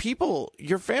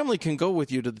family can go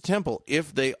with you to the temple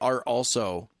if they've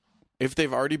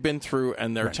already been through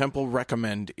and their temple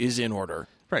recommend is in order.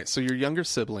 Right. So your younger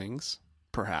siblings,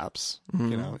 perhaps,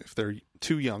 if they're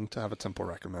too young to have a temple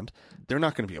recommend, they're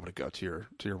not going to be able to go to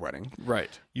your wedding.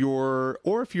 Right. Or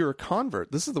if you're a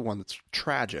convert, this is the one that's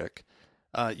tragic.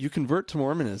 You convert to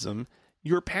Mormonism.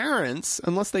 Your parents,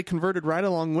 unless they converted right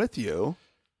along with you,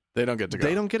 they don't get to go.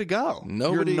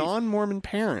 Your non-Mormon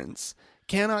parents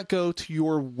cannot go to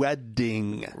your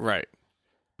wedding. Right.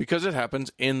 Because it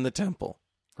happens in the temple.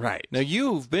 Right. Now,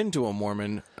 you've been to a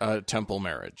Mormon temple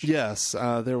marriage. Yes.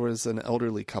 There was an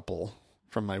elderly couple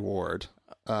from my ward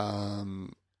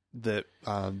this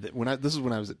is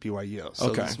when I was at BYU. So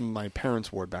this is my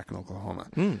parents' ward back in Oklahoma.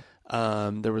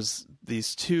 There was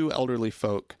these two elderly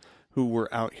folk who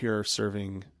were out here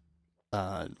serving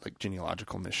like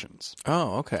genealogical missions.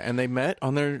 Oh, okay. And they met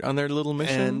on their little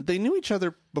mission? And they knew each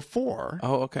other before.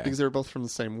 Oh, okay. Because they were both from the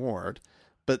same ward.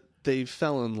 But they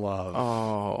fell in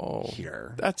love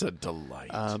here. That's a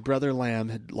delight. Brother Lamb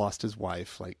had lost his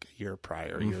wife like a year or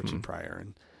two prior.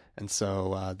 And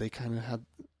so they kind of had...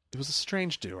 It was a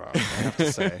strange duo, I have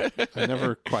to say. I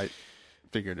never quite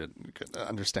figured it, could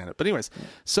understand it. But anyways,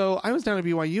 so I was down at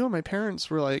BYU and my parents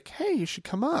were like, hey, you should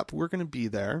come up. We're going to be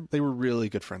there. They were really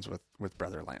good friends with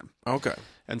Brother Lamb. Okay.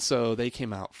 And so they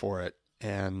came out for it.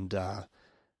 And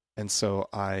And so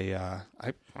I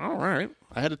all right.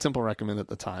 I had a temple recommend at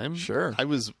the time. Sure. I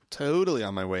was totally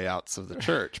on my way out of the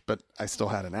church, but I still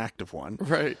had an active one.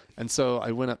 Right. And so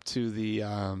I went up to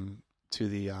the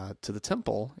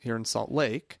temple here in Salt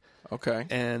Lake. Okay.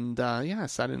 And I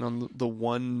sat in on the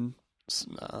one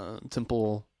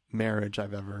temple marriage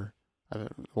I've ever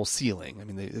sealing. I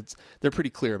mean, they're pretty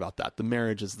clear about that. The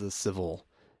marriage is the civil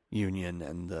union,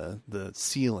 and the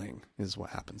sealing is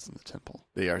what happens in the temple.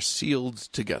 They are sealed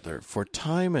together for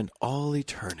time and all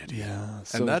eternity. Yeah.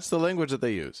 And that's the language that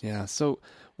they use. Yeah. So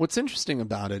what's interesting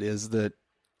about it is that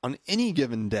on any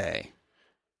given day,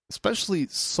 especially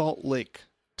Salt Lake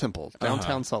Temple,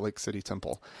 downtown Salt Lake City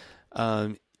Temple,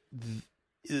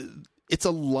 it's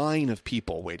a line of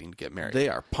people waiting to get married. They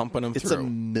are pumping them through. It's a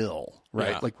mill,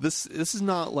 right? Yeah. Like this is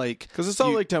not like, because the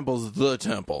Salt Lake Temple is the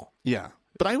temple. Yeah.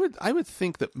 But I would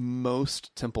think that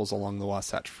most temples along the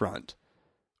Wasatch Front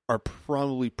are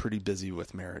probably pretty busy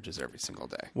with marriages every single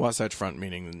day. Wasatch Front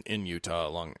meaning in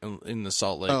Utah, in the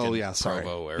Salt Lake and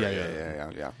Provo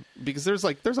area. Yeah. Because there's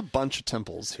a bunch of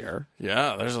temples here.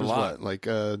 Yeah, there's a lot. What, like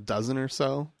a dozen or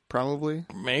so, probably?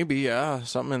 Maybe, yeah,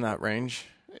 something in that range.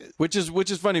 Which is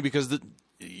funny because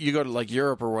you go to like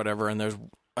Europe or whatever, and there's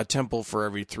a temple for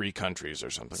every 3 countries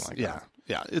or something like that.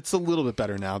 Yeah, it's a little bit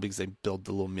better now because they build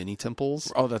the little mini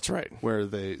temples. Oh, that's right. Where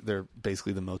they're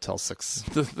basically the Motel 6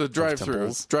 the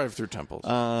drive-through temples.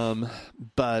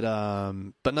 But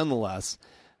nonetheless,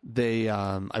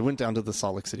 I went down to the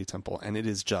Salt Lake City Temple, and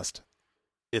it's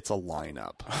a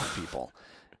lineup of people.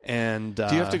 And do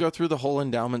you have to go through the whole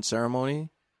endowment ceremony?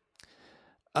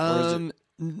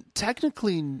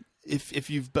 Technically, if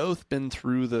you've both been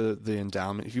through the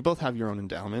endowment, if you both have your own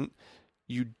endowment,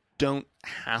 you don't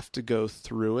have to go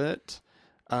through it.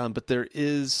 But there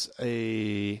is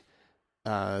a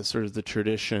sort of the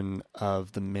tradition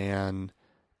of the man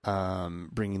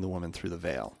bringing the woman through the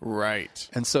veil. Right.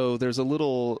 And so there's a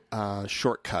little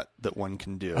shortcut that one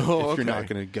can do if you're not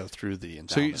going to go through the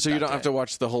endowment. So you don't have to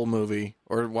watch the whole movie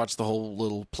or watch the whole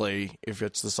little play if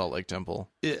it's the Salt Lake Temple.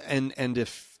 And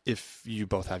if you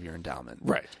both have your endowment.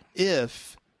 Right.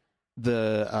 If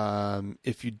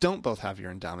you don't both have your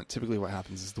endowment, typically what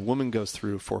happens is the woman goes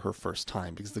through for her first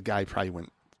time because the guy probably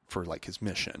went for like his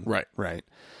mission. Right.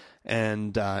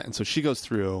 And so she goes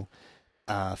through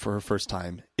for her first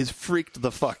time, is freaked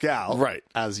the fuck out. Right.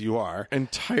 As you are.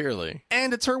 Entirely.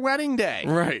 And it's her wedding day.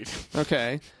 Right.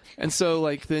 Okay. And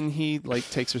so then he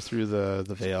takes her through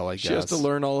the veil, I guess. She has to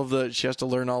learn all of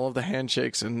the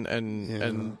handshakes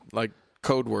and like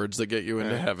code words that get you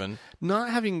into heaven. Not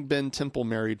having been temple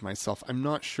married myself, I'm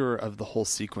not sure of the whole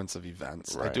sequence of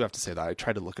events. Right. I do have to say that. I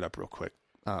tried to look it up real quick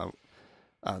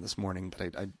this morning,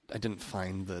 but I didn't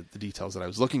find the details that I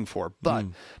was looking for. But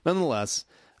nonetheless,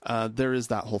 there is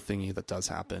that whole thingy that does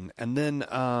happen. And then,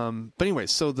 but anyway,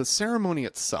 so the ceremony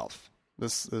itself,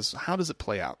 this how does it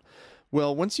play out?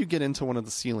 Well, once you get into one of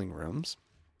the sealing rooms,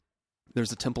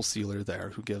 there's a temple sealer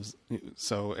there who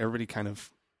so everybody kind of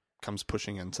comes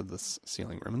pushing into this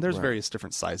sealing room. And there's various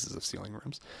different sizes of sealing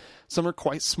rooms. Some are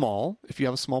quite small if you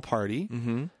have a small party.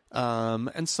 Mm-hmm.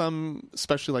 And some,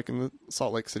 especially like in the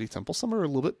Salt Lake City Temple, some are a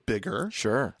little bit bigger.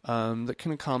 Sure. That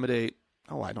can accommodate,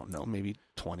 I don't know, maybe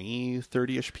 20,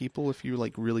 30-ish people if you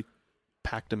really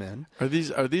packed them in. Are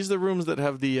these the rooms that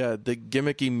have the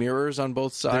gimmicky mirrors on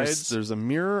both sides? There's a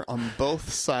mirror on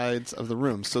both sides of the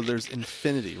room. So there's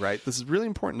infinity, right? This is really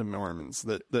important to Mormons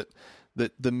that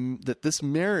this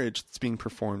marriage that's being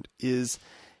performed is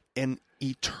an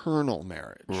eternal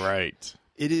marriage. Right.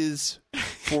 It is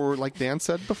for, like Dan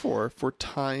said before, for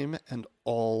time and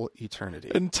all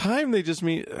eternity. And time, they just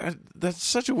mean, that's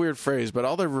such a weird phrase, but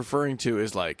all they're referring to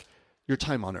is like your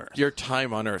time on earth. Your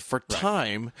time on earth. For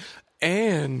time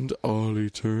and all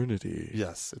eternity.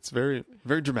 Yes, it's very,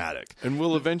 very dramatic. And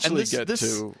we'll eventually get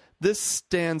to... This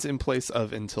stands in place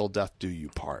of until death do you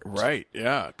part. Right,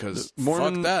 yeah, because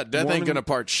fuck that. Death ain't going to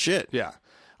part shit. Yeah.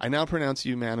 I now pronounce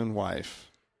you man and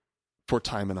wife for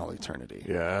time and all eternity.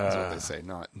 Yeah. That's what they say,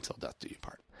 not until death do you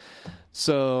part.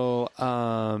 So,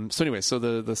 anyway, so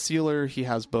the sealer, he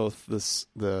has both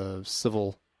the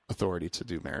civil authority to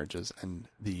do marriages and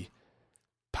the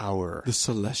power. The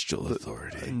celestial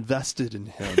authority. Invested in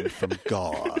him from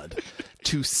God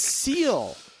to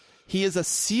seal. He is a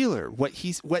sealer. What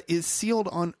is sealed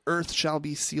on earth shall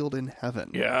be sealed in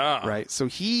heaven. Yeah. Right? So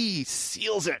he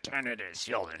seals it, and it is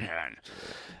sealed in heaven.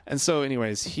 And so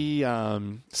anyways,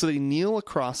 so they kneel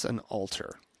across an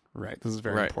altar. Right. This is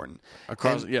very important.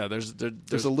 Across, there's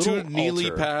a little two kneeling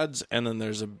altar, pads, and then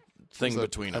there's a thing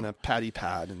between them. And a paddy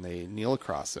pad, and they kneel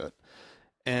across it.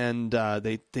 And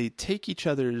they take each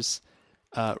other's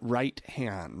right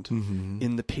hand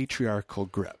in the patriarchal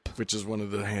grip. Which is one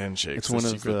of the handshakes. It's one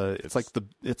of the. It's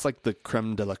like the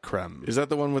creme de la creme. Is that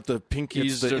the one with the pinkies?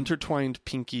 It's the intertwined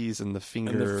pinkies and the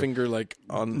finger. And the finger like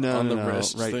on the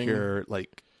wrist, right thing? here,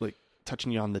 like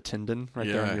touching you on the tendon right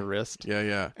there on your wrist. Yeah,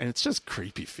 yeah. And it's just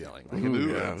creepy feeling. Like,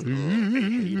 Ooh, yeah.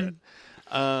 I hate it.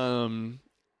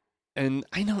 And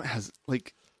I know it has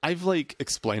like I've like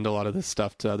explained a lot of this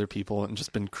stuff to other people and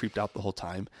just been creeped out the whole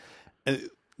time.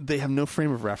 They have no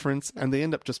frame of reference and they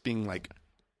end up just being like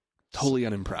totally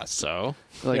unimpressed. So,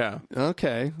 like,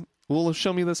 okay, well,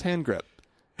 show me this hand grip.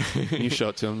 You show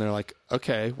it to them. They're like,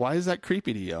 okay, why is that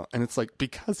creepy to you? And it's like,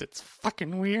 because it's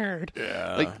fucking weird.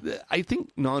 Yeah. Like, I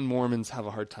think non-Mormons have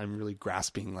a hard time really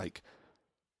grasping, like,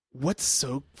 what's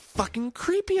so fucking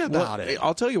creepy about it?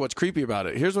 I'll tell you what's creepy about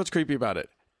it. Here's what's creepy about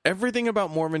it. Everything about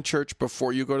Mormon church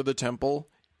before you go to the temple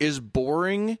is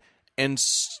boring and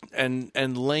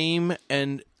lame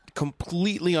and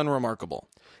completely unremarkable.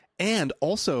 And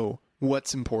also,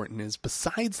 what's important is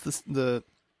besides the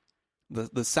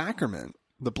sacrament,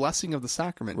 the blessing of the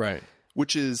sacrament, right,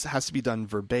 which has to be done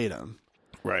verbatim,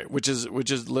 right, which is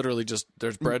literally just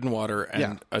there's bread and water,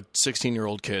 and a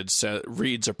 16-year-old kid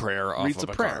reads a prayer off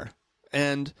of a card.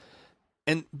 And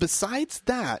besides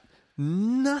that,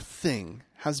 nothing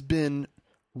has been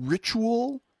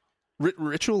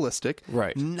ritualistic.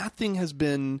 Right, nothing has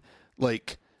been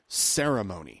like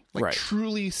ceremony, like right.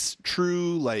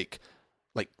 true like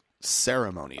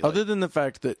ceremony, other than the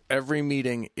fact that every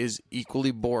meeting is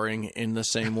equally boring in the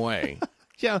same way.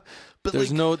 Yeah, but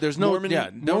there's no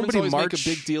Mormons nobody always make a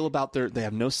big deal about they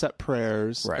have no set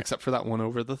prayers, right, except for that one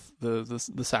over the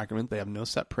sacrament. They have no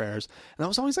set prayers, and that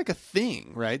was always like a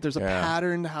thing, right? There's a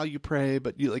pattern to how you pray,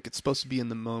 but it's supposed to be in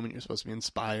the moment. You're supposed to be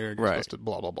inspired. You're supposed to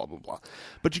blah blah blah blah blah.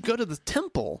 But you go to the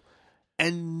temple,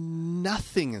 and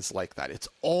nothing is like that. It's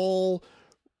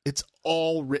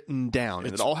all written down,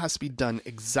 and it all has to be done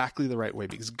exactly the right way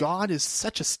because God is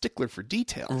such a stickler for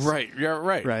details. Right. Yeah.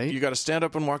 Right. Right. You got to stand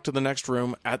up and walk to the next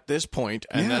room at this point,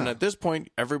 and then at this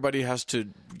point, everybody has to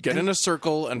get in a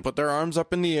circle and put their arms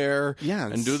up in the air. Yeah,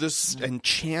 and do this and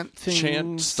chant things,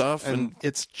 chant stuff, and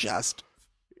it's just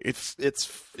it's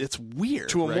weird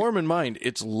to a Mormon mind.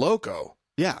 It's loco.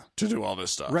 Yeah, to do all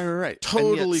this stuff. Right.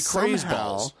 Totally crazy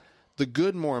balls. The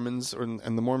good Mormons and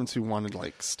the Mormons who wanted to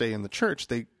like stay in the church,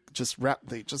 they just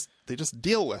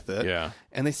deal with it. Yeah.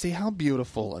 And they say how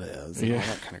beautiful it is and all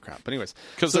that kind of crap. But anyways,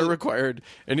 because they're required,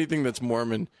 anything that's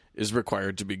Mormon is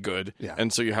required to be good. Yeah.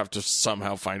 And so you have to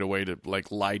somehow find a way to like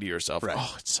lie to yourself. Right.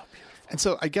 Oh, it's so beautiful. And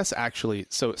so I guess actually,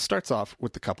 so it starts off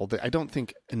with the couple. I don't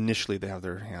think initially they have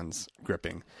their hands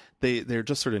gripping. They're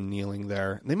just sort of kneeling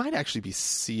there. They might actually be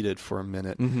seated for a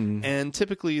minute. Mm-hmm. And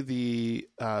typically the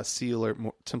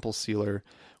temple sealer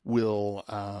will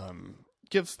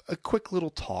give a quick little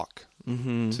talk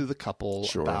to the couple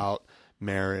about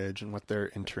marriage and what they're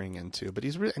entering into. But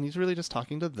he's really just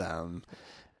talking to them.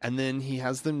 And then he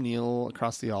has them kneel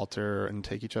across the altar and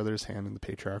take each other's hand in the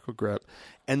patriarchal grip.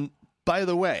 And by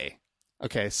the way,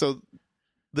 okay, so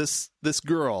this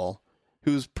girl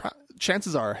whose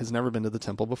chances are has never been to the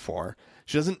temple before.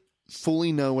 She doesn't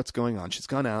fully know what's going on. She's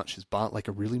gone out. She's bought like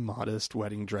a really modest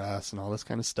wedding dress and all this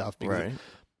kind of stuff. Right.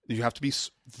 You have to be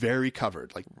very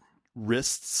covered, like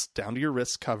wrists down to your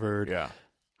wrists covered. Yeah.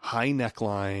 High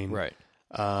neckline. Right.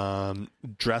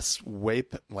 Dress way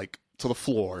like to the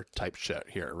floor type shit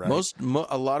here, right?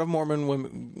 A lot of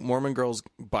Mormon girls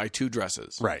buy two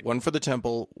dresses, right? One for the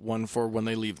temple, one for when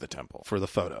they leave the temple, for the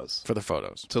photos,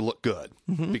 to look good,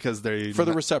 because they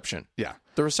the reception,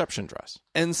 the reception dress.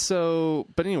 And so,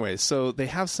 but anyway, so they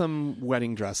have some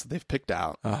wedding dress that they've picked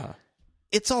out.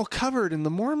 It's all covered in the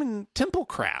Mormon temple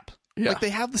crap. Yeah. Like they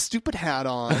have the stupid hat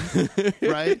on,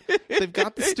 right? They've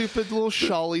got the stupid little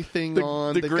shawly thing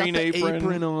on. The They've green got the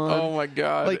apron on. Oh my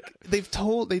god! Like they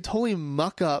totally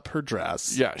muck up her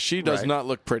dress. Yeah, she does not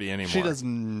look pretty anymore. She does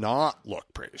not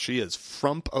look pretty. She is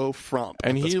frump.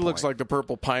 And he looks like the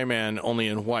purple pie man, only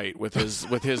in white, with his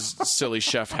silly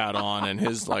chef hat on and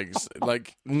his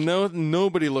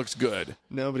nobody looks good.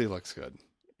 Nobody looks good.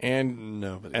 And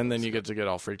then you get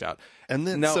all freaked out. And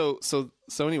then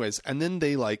so anyways, and then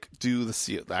they like do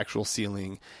the actual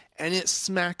sealing, and it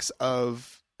smacks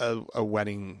of a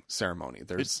wedding ceremony.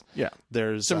 There's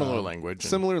similar language.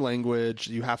 Similar language.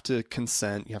 You have to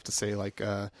consent. You have to say like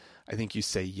I think you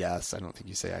say yes. I don't think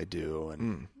you say I do.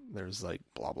 And there's like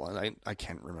blah blah. And I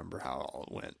can't remember how it all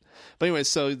went. But anyway,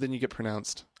 so then you get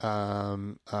pronounced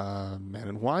man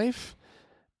and wife.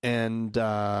 And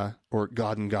or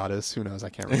God and Goddess, who knows? I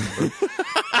can't remember.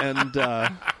 And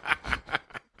that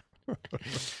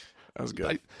was good.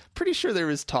 I'm pretty sure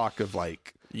there is talk of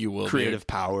like you will creative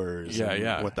powers. Yeah, and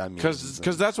yeah. what that means.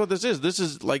 Because that's what this is. This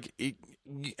is like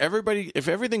everybody. If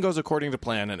everything goes according to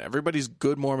plan and everybody's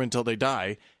good Mormon until they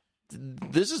die,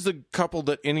 this is the couple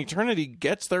that in eternity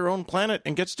gets their own planet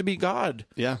and gets to be God.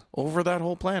 Yeah. Over that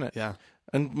whole planet. Yeah.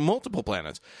 And multiple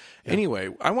planets. Yeah. Anyway,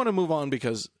 I want to move on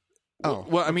because. Oh,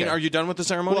 well, I mean, are you done with the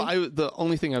ceremony? Well, the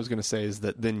only thing I was going to say is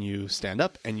that then you stand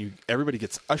up and everybody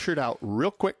gets ushered out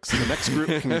real quick, so the next group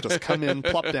can just come in,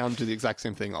 plop down, do the exact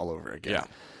same thing all over again. Yeah,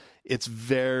 it's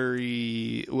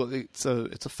very well. It's a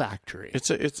factory.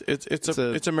 It's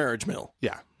a marriage mill.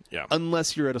 Yeah, yeah.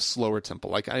 Unless you're at a slower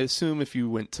temple, like I assume if you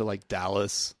went to like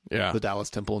Dallas, the Dallas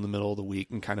temple in the middle of the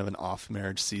week and kind of an off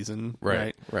marriage season,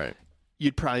 right,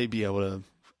 you'd probably be able to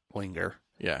linger.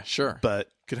 Yeah, sure. But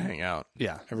could hang out.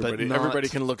 Yeah. Everybody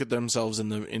can look at themselves in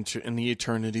the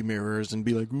eternity mirrors and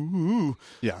be like, ooh,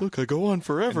 yeah. Look, I go on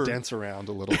forever. And dance around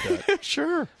a little bit.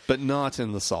 Sure. But not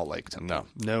in the Salt Lake Temple.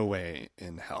 No way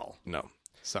in hell. No.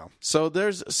 So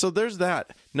there's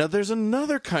that. Now there's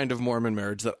another kind of Mormon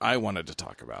marriage that I wanted to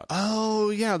talk about.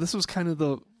 Oh, yeah, this was kind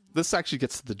of this actually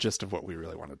gets to the gist of what we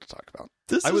really wanted to talk about.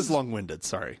 I was long-winded,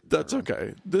 sorry. That's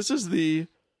okay. This is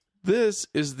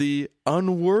the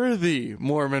unworthy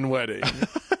Mormon wedding,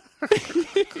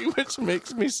 which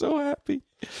makes me so happy.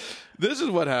 This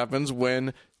is what happens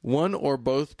when one or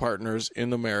both partners in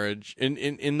the marriage,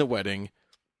 in the wedding,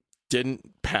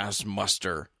 didn't pass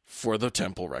muster for the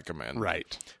temple recommend.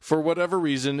 Right. For whatever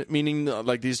reason, meaning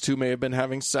like these two may have been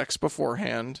having sex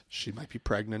beforehand. She might be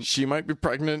pregnant. He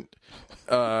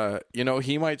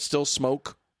might still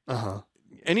smoke. Uh-huh.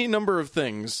 Any number of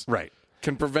things. Right.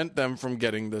 Can prevent them from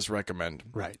getting this recommend.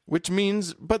 Right. Which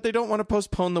means, but they don't want to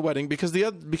postpone the wedding because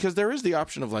there is the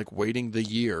option of like waiting the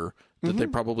year that they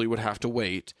probably would have to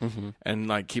wait and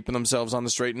like keeping themselves on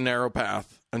the straight and narrow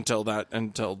path until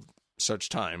such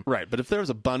time. Right. But if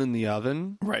there's a bun in the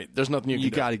oven, right, there's nothing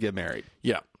you got to get married.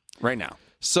 Yeah. Right now.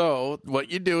 So what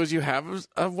you do is you have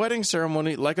a wedding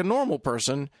ceremony like a normal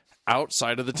person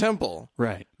outside of the temple.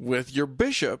 Right. With your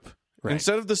bishop. Right.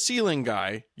 Instead of the sealing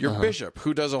guy, your bishop,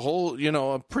 who does a whole,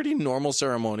 a pretty normal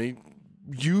ceremony,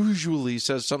 usually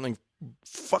says something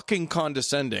fucking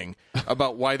condescending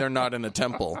about why they're not in a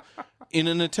temple in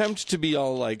an attempt to be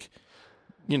all like,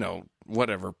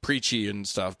 whatever, preachy and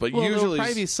stuff. But usually there'll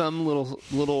probably be some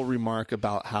little remark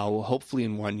about how hopefully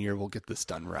in 1 year we'll get this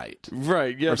done right.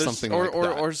 Right. Yeah. Or something like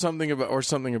that. Or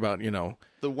something about,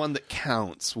 the one that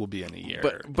counts will be in a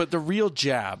year. But the real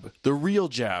jab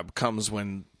comes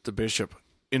when the bishop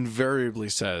invariably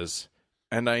says,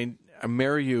 and I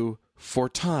marry you for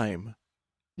time.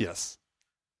 Yes.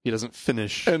 He doesn't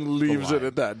finish. And leaves it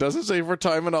at that. Doesn't say for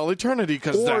time and all eternity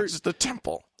because that's the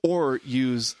temple. Or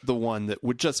use the one that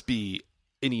would just be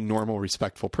any normal,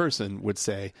 respectful person would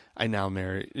say, I now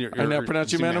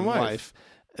pronounce you man and wife.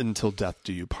 Until death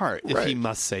do you part. If he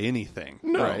must say anything.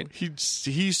 No. Right?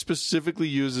 He specifically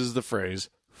uses the phrase,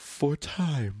 for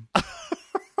time.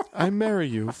 I marry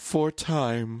you for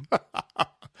time.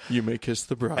 You may kiss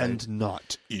the bride. And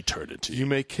not eternity. You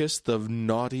may kiss the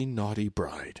naughty, naughty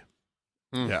bride.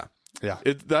 Yeah. Yeah.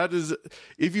 That is,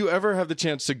 if you ever have the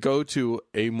chance to go to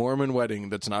a Mormon wedding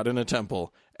that's not in a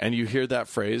temple and you hear that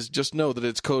phrase, just know that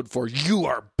it's code for you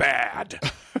are bad.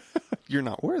 You're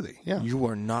not worthy. Yeah. You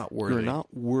are not worthy. You're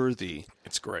not worthy.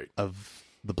 It's great. Of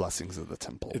the blessings of the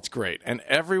temple. It's great. And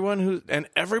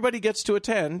everybody gets to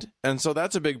attend, and so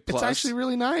that's a big plus. It's actually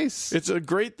really nice. It's a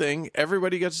great thing.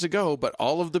 Everybody gets to go, but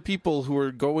all of the people who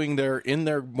are going there in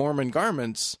their Mormon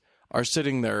garments are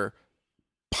sitting there.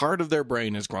 Part of their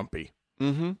brain is grumpy.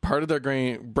 Mm-hmm. Part of their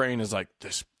brain is like,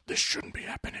 this shouldn't be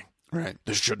happening. Right.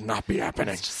 This should not be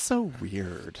happening. It's just so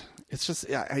weird. It's just,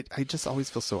 I just always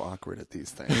feel so awkward at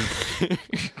these things.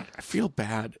 I feel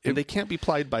bad. And they can't be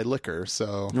plied by liquor,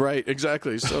 so. Right,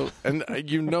 exactly. So, and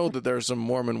that there are some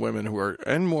Mormon women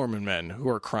and Mormon men who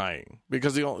are crying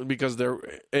because they're,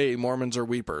 A, Mormons are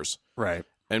weepers. Right.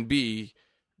 And B,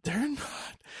 they're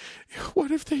not.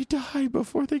 What if they die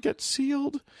before they get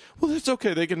sealed? Well, it's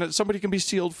okay. Somebody can be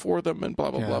sealed for them and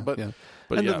blah, blah, blah.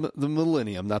 But the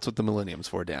millennium, that's what the millennium's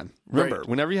for, Dan. Remember,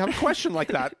 whenever you have a question like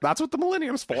that, that's what the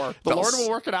millennium's for. The Lord will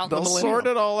work it out in the millennium. They'll sort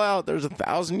it all out. There's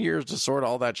 1,000 years to sort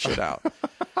all that shit out.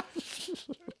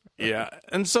 Yeah.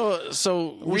 And so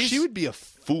she would be a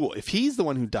fool. If he's the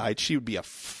one who died, she would be a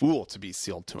fool to be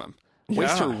sealed to him.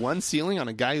 Waste her one sealing on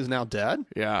a guy who's now dead?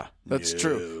 Yeah, that's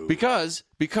true. Because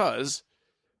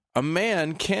a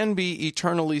man can be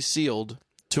eternally sealed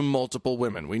to multiple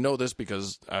women. We know this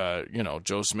because,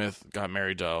 Joe Smith got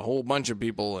married to a whole bunch of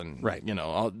people, and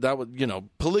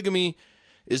polygamy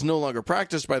is no longer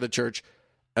practiced by the church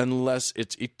unless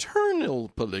it's eternal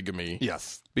polygamy.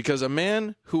 Yes, because a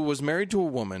man who was married to a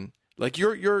woman Like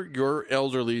your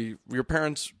elderly, your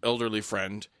parents' elderly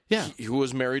friend, who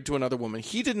was married to another woman,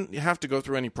 he didn't have to go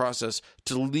through any process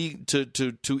to lead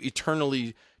to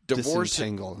eternally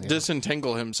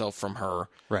disentangle himself from her,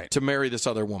 right, to marry this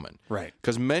other woman, right?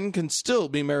 Because men can still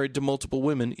be married to multiple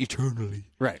women eternally,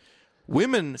 right?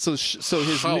 Women, so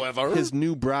his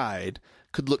new bride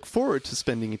could look forward to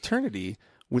spending eternity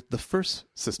with the first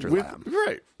sister lamb,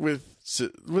 right? With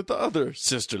the other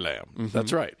sister lamb. Mm-hmm.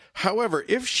 That's right. However,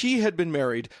 if she had been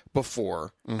married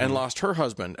before and lost her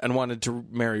husband and wanted to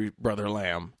marry brother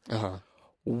lamb,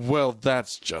 well,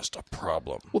 that's just a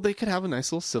problem. Well, they could have a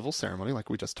nice little civil ceremony like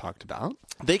we just talked about.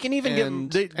 They can even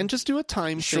and just do a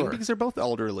time thing because they're both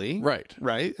elderly. Right.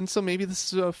 Right. And so maybe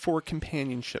this is a for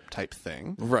companionship type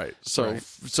thing. Right. So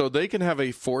so they can have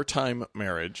a 4-time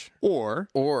marriage. Or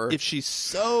if she's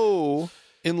so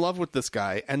in love with this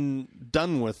guy and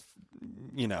done with,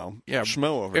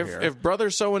 schmo over here. If brother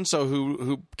so-and-so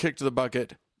who kicked the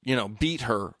bucket, beat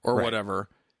her or whatever,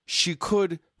 she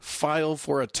could file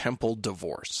for a temple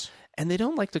divorce. And they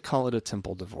don't like to call it a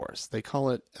temple divorce. They call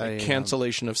it a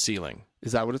cancellation of sealing.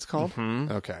 Is that what it's called?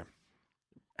 Mm-hmm. Okay.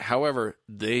 However,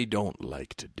 they don't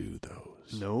like to do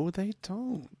those. No, they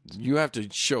don't. You have to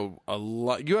show a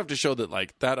lot. You have to show that,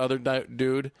 like, that other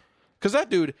dude, because that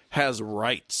dude has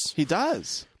rights. He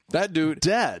does. That dude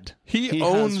dead. He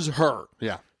owns her.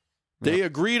 Yeah. They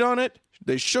agreed on it.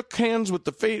 They shook hands with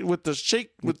the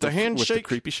handshake, with the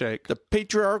creepy shake, the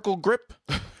patriarchal grip.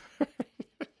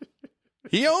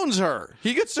 He owns her.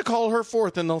 He gets to call her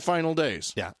forth in the final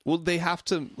days. Yeah. Well, they have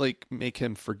to make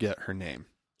him forget her name.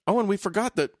 Oh, and we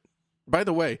forgot that. By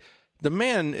the way, the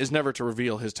man is never to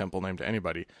reveal his temple name to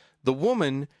anybody. The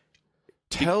woman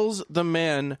tells the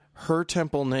man her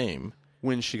temple name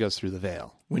when she goes through the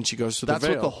veil. That's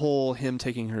what the whole him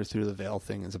taking her through the veil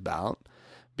thing is about,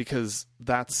 because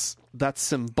that's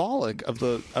symbolic of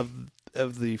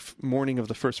the morning of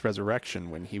the first resurrection,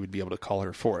 when he would be able to call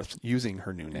her forth using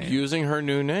her new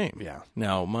name. Yeah.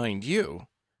 Now, mind you,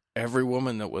 every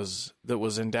woman that was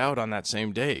endowed on that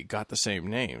same day got the same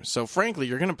name. So frankly,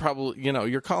 you're going to probably,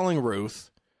 you're calling Ruth.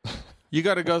 You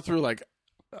got to go through like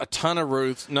a ton of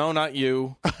Ruth. No, not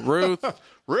you. Ruth.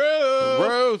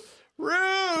 Ruth.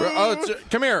 Oh,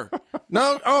 come here.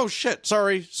 No. Oh, shit.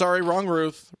 Sorry. Wrong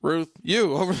Ruth.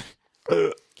 You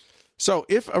over. So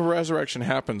if a resurrection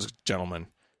happens, gentlemen,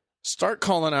 start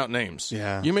calling out names.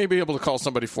 Yeah. You may be able to call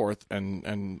somebody forth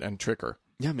and trick her.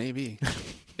 Yeah, maybe.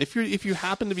 if you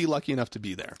happen to be lucky enough to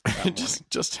be there.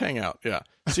 just hang out. Yeah.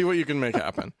 See what you can make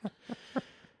happen.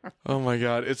 Oh my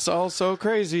God, it's all so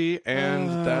crazy,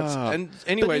 and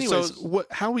anyways, so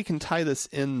how we can tie this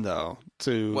in though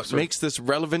to what makes this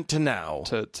relevant to now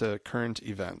to current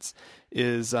events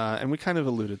is, and we kind of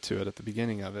alluded to it at the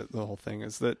beginning of it. The whole thing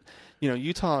is that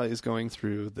Utah is going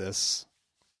through this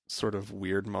sort of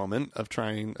weird moment of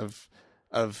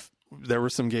there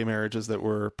were some gay marriages that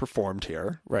were performed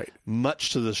here, right? Much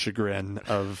to the chagrin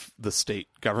of the state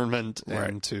government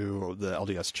and to the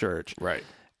LDS Church, right?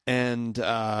 And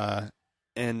so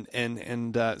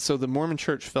the Mormon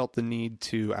Church felt the need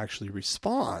to actually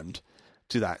respond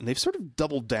to that, and they've sort of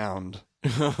doubled down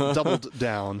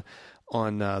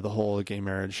on the whole gay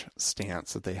marriage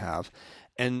stance that they have.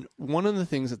 And one of the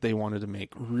things that they wanted to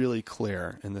make really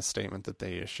clear in this statement that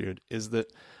they issued is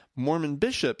that Mormon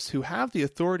bishops who have the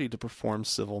authority to perform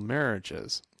civil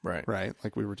marriages, right,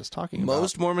 like we were just talking about.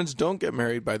 Most Mormons don't get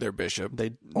married by their bishop.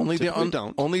 They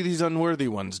don't. Only these unworthy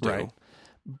ones do. Right.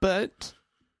 But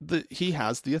he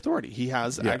has the authority. He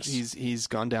has he's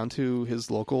gone down to his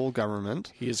local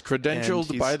government. He is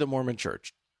credentialed by the Mormon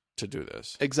Church to do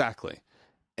this. Exactly.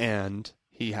 And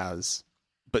he has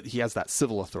that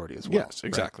civil authority as well. Yes,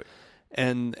 exactly.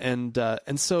 Right?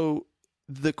 And so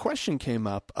the question came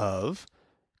up of,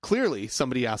 clearly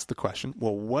somebody asked the question,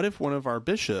 well, what if one of our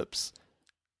bishops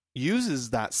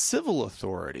uses that civil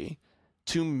authority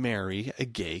to marry a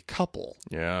gay couple?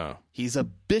 Yeah. He's a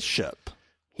bishop.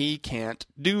 He can't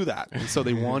do that. And so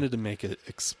they wanted to make it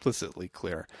explicitly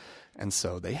clear. And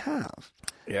so they have.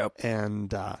 Yep.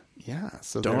 And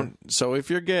so if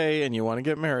you're gay and you want to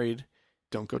get married,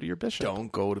 don't go to your bishop.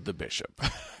 Don't go to the bishop.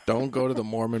 Don't go to the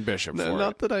Mormon bishop for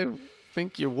not that I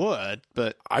think you would,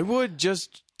 but I would,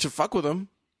 just to fuck with him.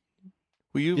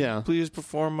 Will you please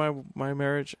perform my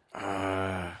marriage?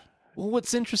 Well,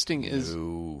 what's interesting is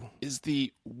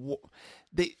they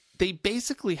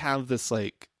basically have this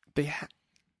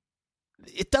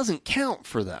it doesn't count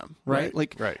for them, right?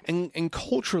 Right. And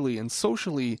culturally and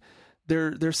socially,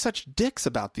 they're such dicks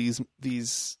about these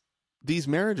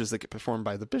marriages that get performed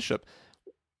by the bishop.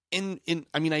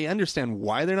 I mean, I understand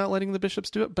why they're not letting the bishops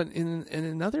do it, but in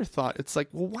another thought, it's like,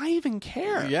 well, why even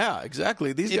care? Yeah,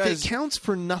 exactly. These if guys, it counts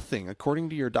for nothing according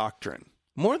to your doctrine,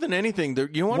 more than anything,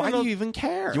 you want why to know, do you even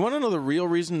care? You want to know the real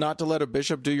reason not to let a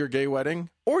bishop do your gay wedding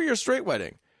or your straight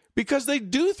wedding? Because they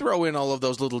do throw in all of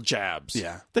those little jabs.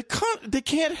 Yeah. They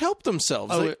can't help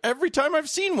themselves. Every time I've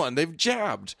seen one, they've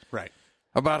jabbed. Right.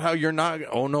 About how you're not,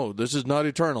 oh no, this is not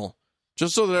eternal.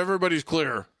 Just so that everybody's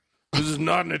clear. This is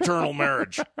not an eternal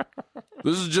marriage.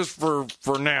 This is just for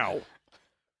now.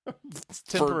 It's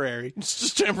temporary. It's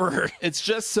just temporary. It's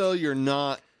just so you're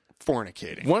not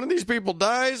fornicating. One of these people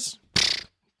dies,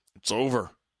 it's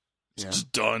over. It's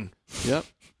just done. Yep.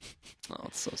 Oh,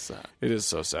 it's so sad. It is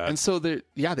so sad. And so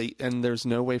and there's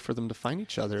no way for them to find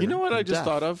each other. You know what I just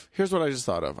thought of? Here's what I just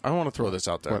thought of. I want to throw this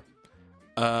out there.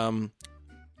 What?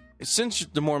 Since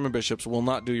the Mormon bishops will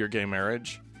not do your gay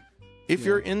marriage, if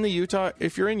you're in Utah,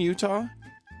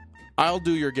 I'll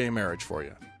do your gay marriage for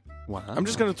you. Wow. I'm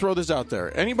just going to throw this out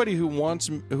there. Anybody who wants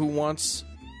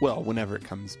well, whenever it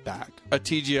comes back, a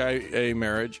TGIA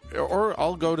marriage, or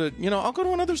I'll go to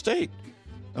another state.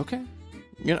 Okay.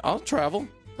 I'll travel.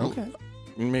 Okay.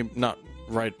 Maybe not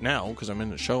right now because I'm in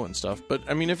the show and stuff, but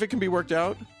I mean, if it can be worked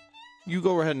out, you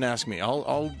go ahead and ask me.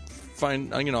 I'll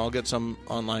find, I'll get some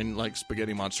online like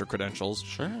Spaghetti Monster credentials.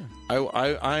 Sure.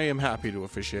 I am happy to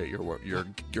officiate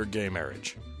your gay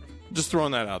marriage. Just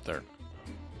throwing that out there.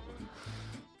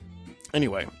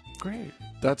 Anyway, great.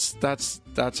 That's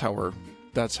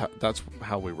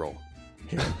how we roll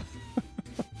here.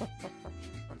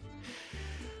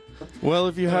 Well,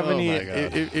 if you have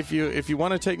if you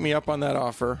want to take me up on that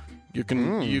offer, you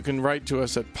can write to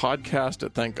us at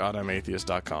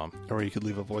podcast@thankgodimatheist.com. Or you could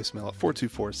leave a voicemail at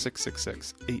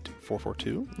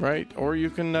 424-666-8442. Right? Or you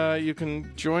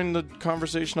can join the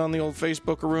conversation on the old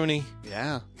Facebook-a-rooney.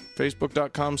 Yeah.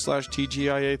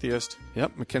 Facebook.com/TGIAtheist.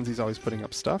 Yep. Mackenzie's always putting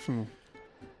up stuff. And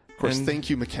of course, thank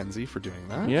you, Mackenzie, for doing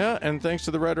that. Yeah, and thanks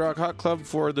to the Red Rock Hot Club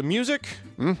for the music.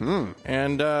 Mm-hmm.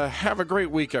 And have a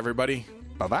great week, everybody.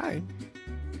 Bye-bye.